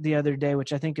the other day,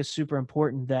 which I think is super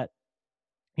important, that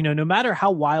no matter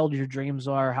how wild your dreams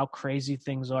are, how crazy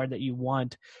things are that you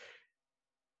want,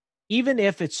 even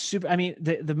if it's super, I mean,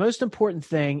 the most important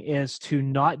thing is to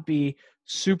not be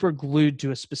super glued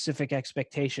to a specific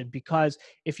expectation, because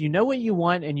if you know what you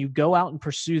want and you go out and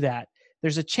pursue that,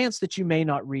 there's a chance that you may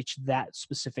not reach that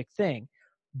specific thing.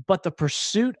 But the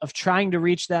pursuit of trying to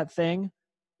reach that thing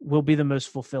will be the most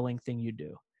fulfilling thing you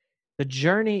do. The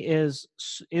journey is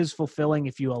fulfilling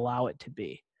if you allow it to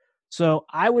be. So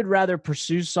I would rather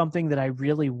pursue something that I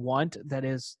really want,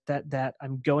 that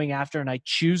I'm going after and I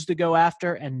choose to go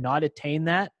after, and not attain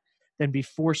that, than be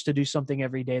forced to do something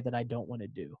every day that I don't want to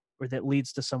do, or that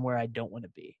leads to somewhere I don't want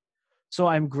to be. So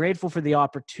I'm grateful for the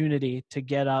opportunity to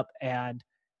get up and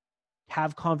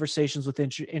have conversations with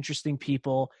interesting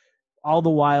people, all the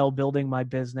while building my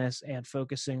business and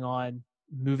focusing on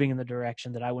moving in the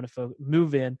direction that I want to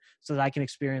move in, so that I can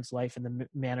experience life in the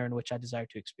manner in which I desire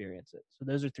to experience it. So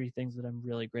those are three things that I'm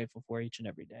really grateful for each and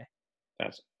every day.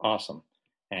 That's awesome.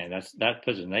 And that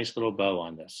puts a nice little bow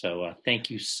on this. So thank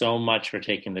you so much for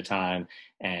taking the time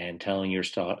and telling your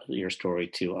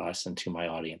story to us and to my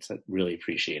audience. I really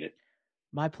appreciate it.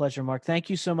 My pleasure, Mark. Thank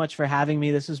you so much for having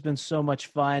me. This has been so much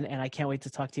fun, and I can't wait to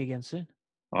talk to you again soon.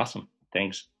 Awesome.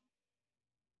 Thanks.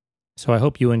 So I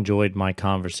hope you enjoyed my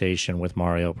conversation with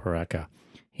Mario Pereca.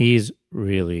 He's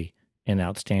really an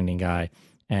outstanding guy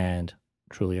and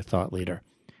truly a thought leader.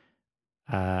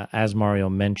 As Mario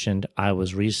mentioned, I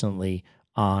was recently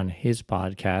on his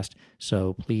podcast,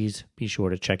 so please be sure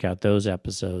to check out those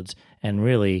episodes and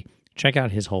really check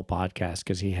out his whole podcast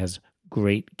because he has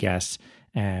great guests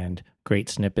and great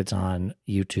snippets on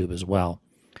YouTube as well.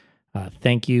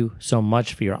 Thank you so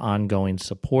much for your ongoing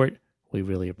support. We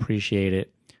really appreciate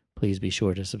it. Please be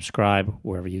sure to subscribe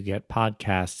wherever you get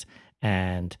podcasts,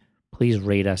 and please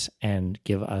rate us and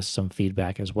give us some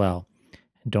feedback as well.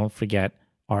 And don't forget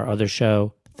our other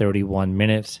show, 31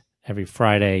 Minutes, every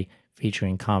Friday,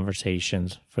 featuring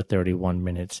conversations for 31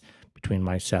 minutes between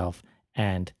myself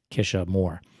and Kisha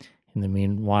Moore. In the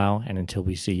meanwhile, and until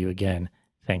we see you again,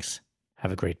 thanks.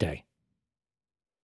 Have a great day.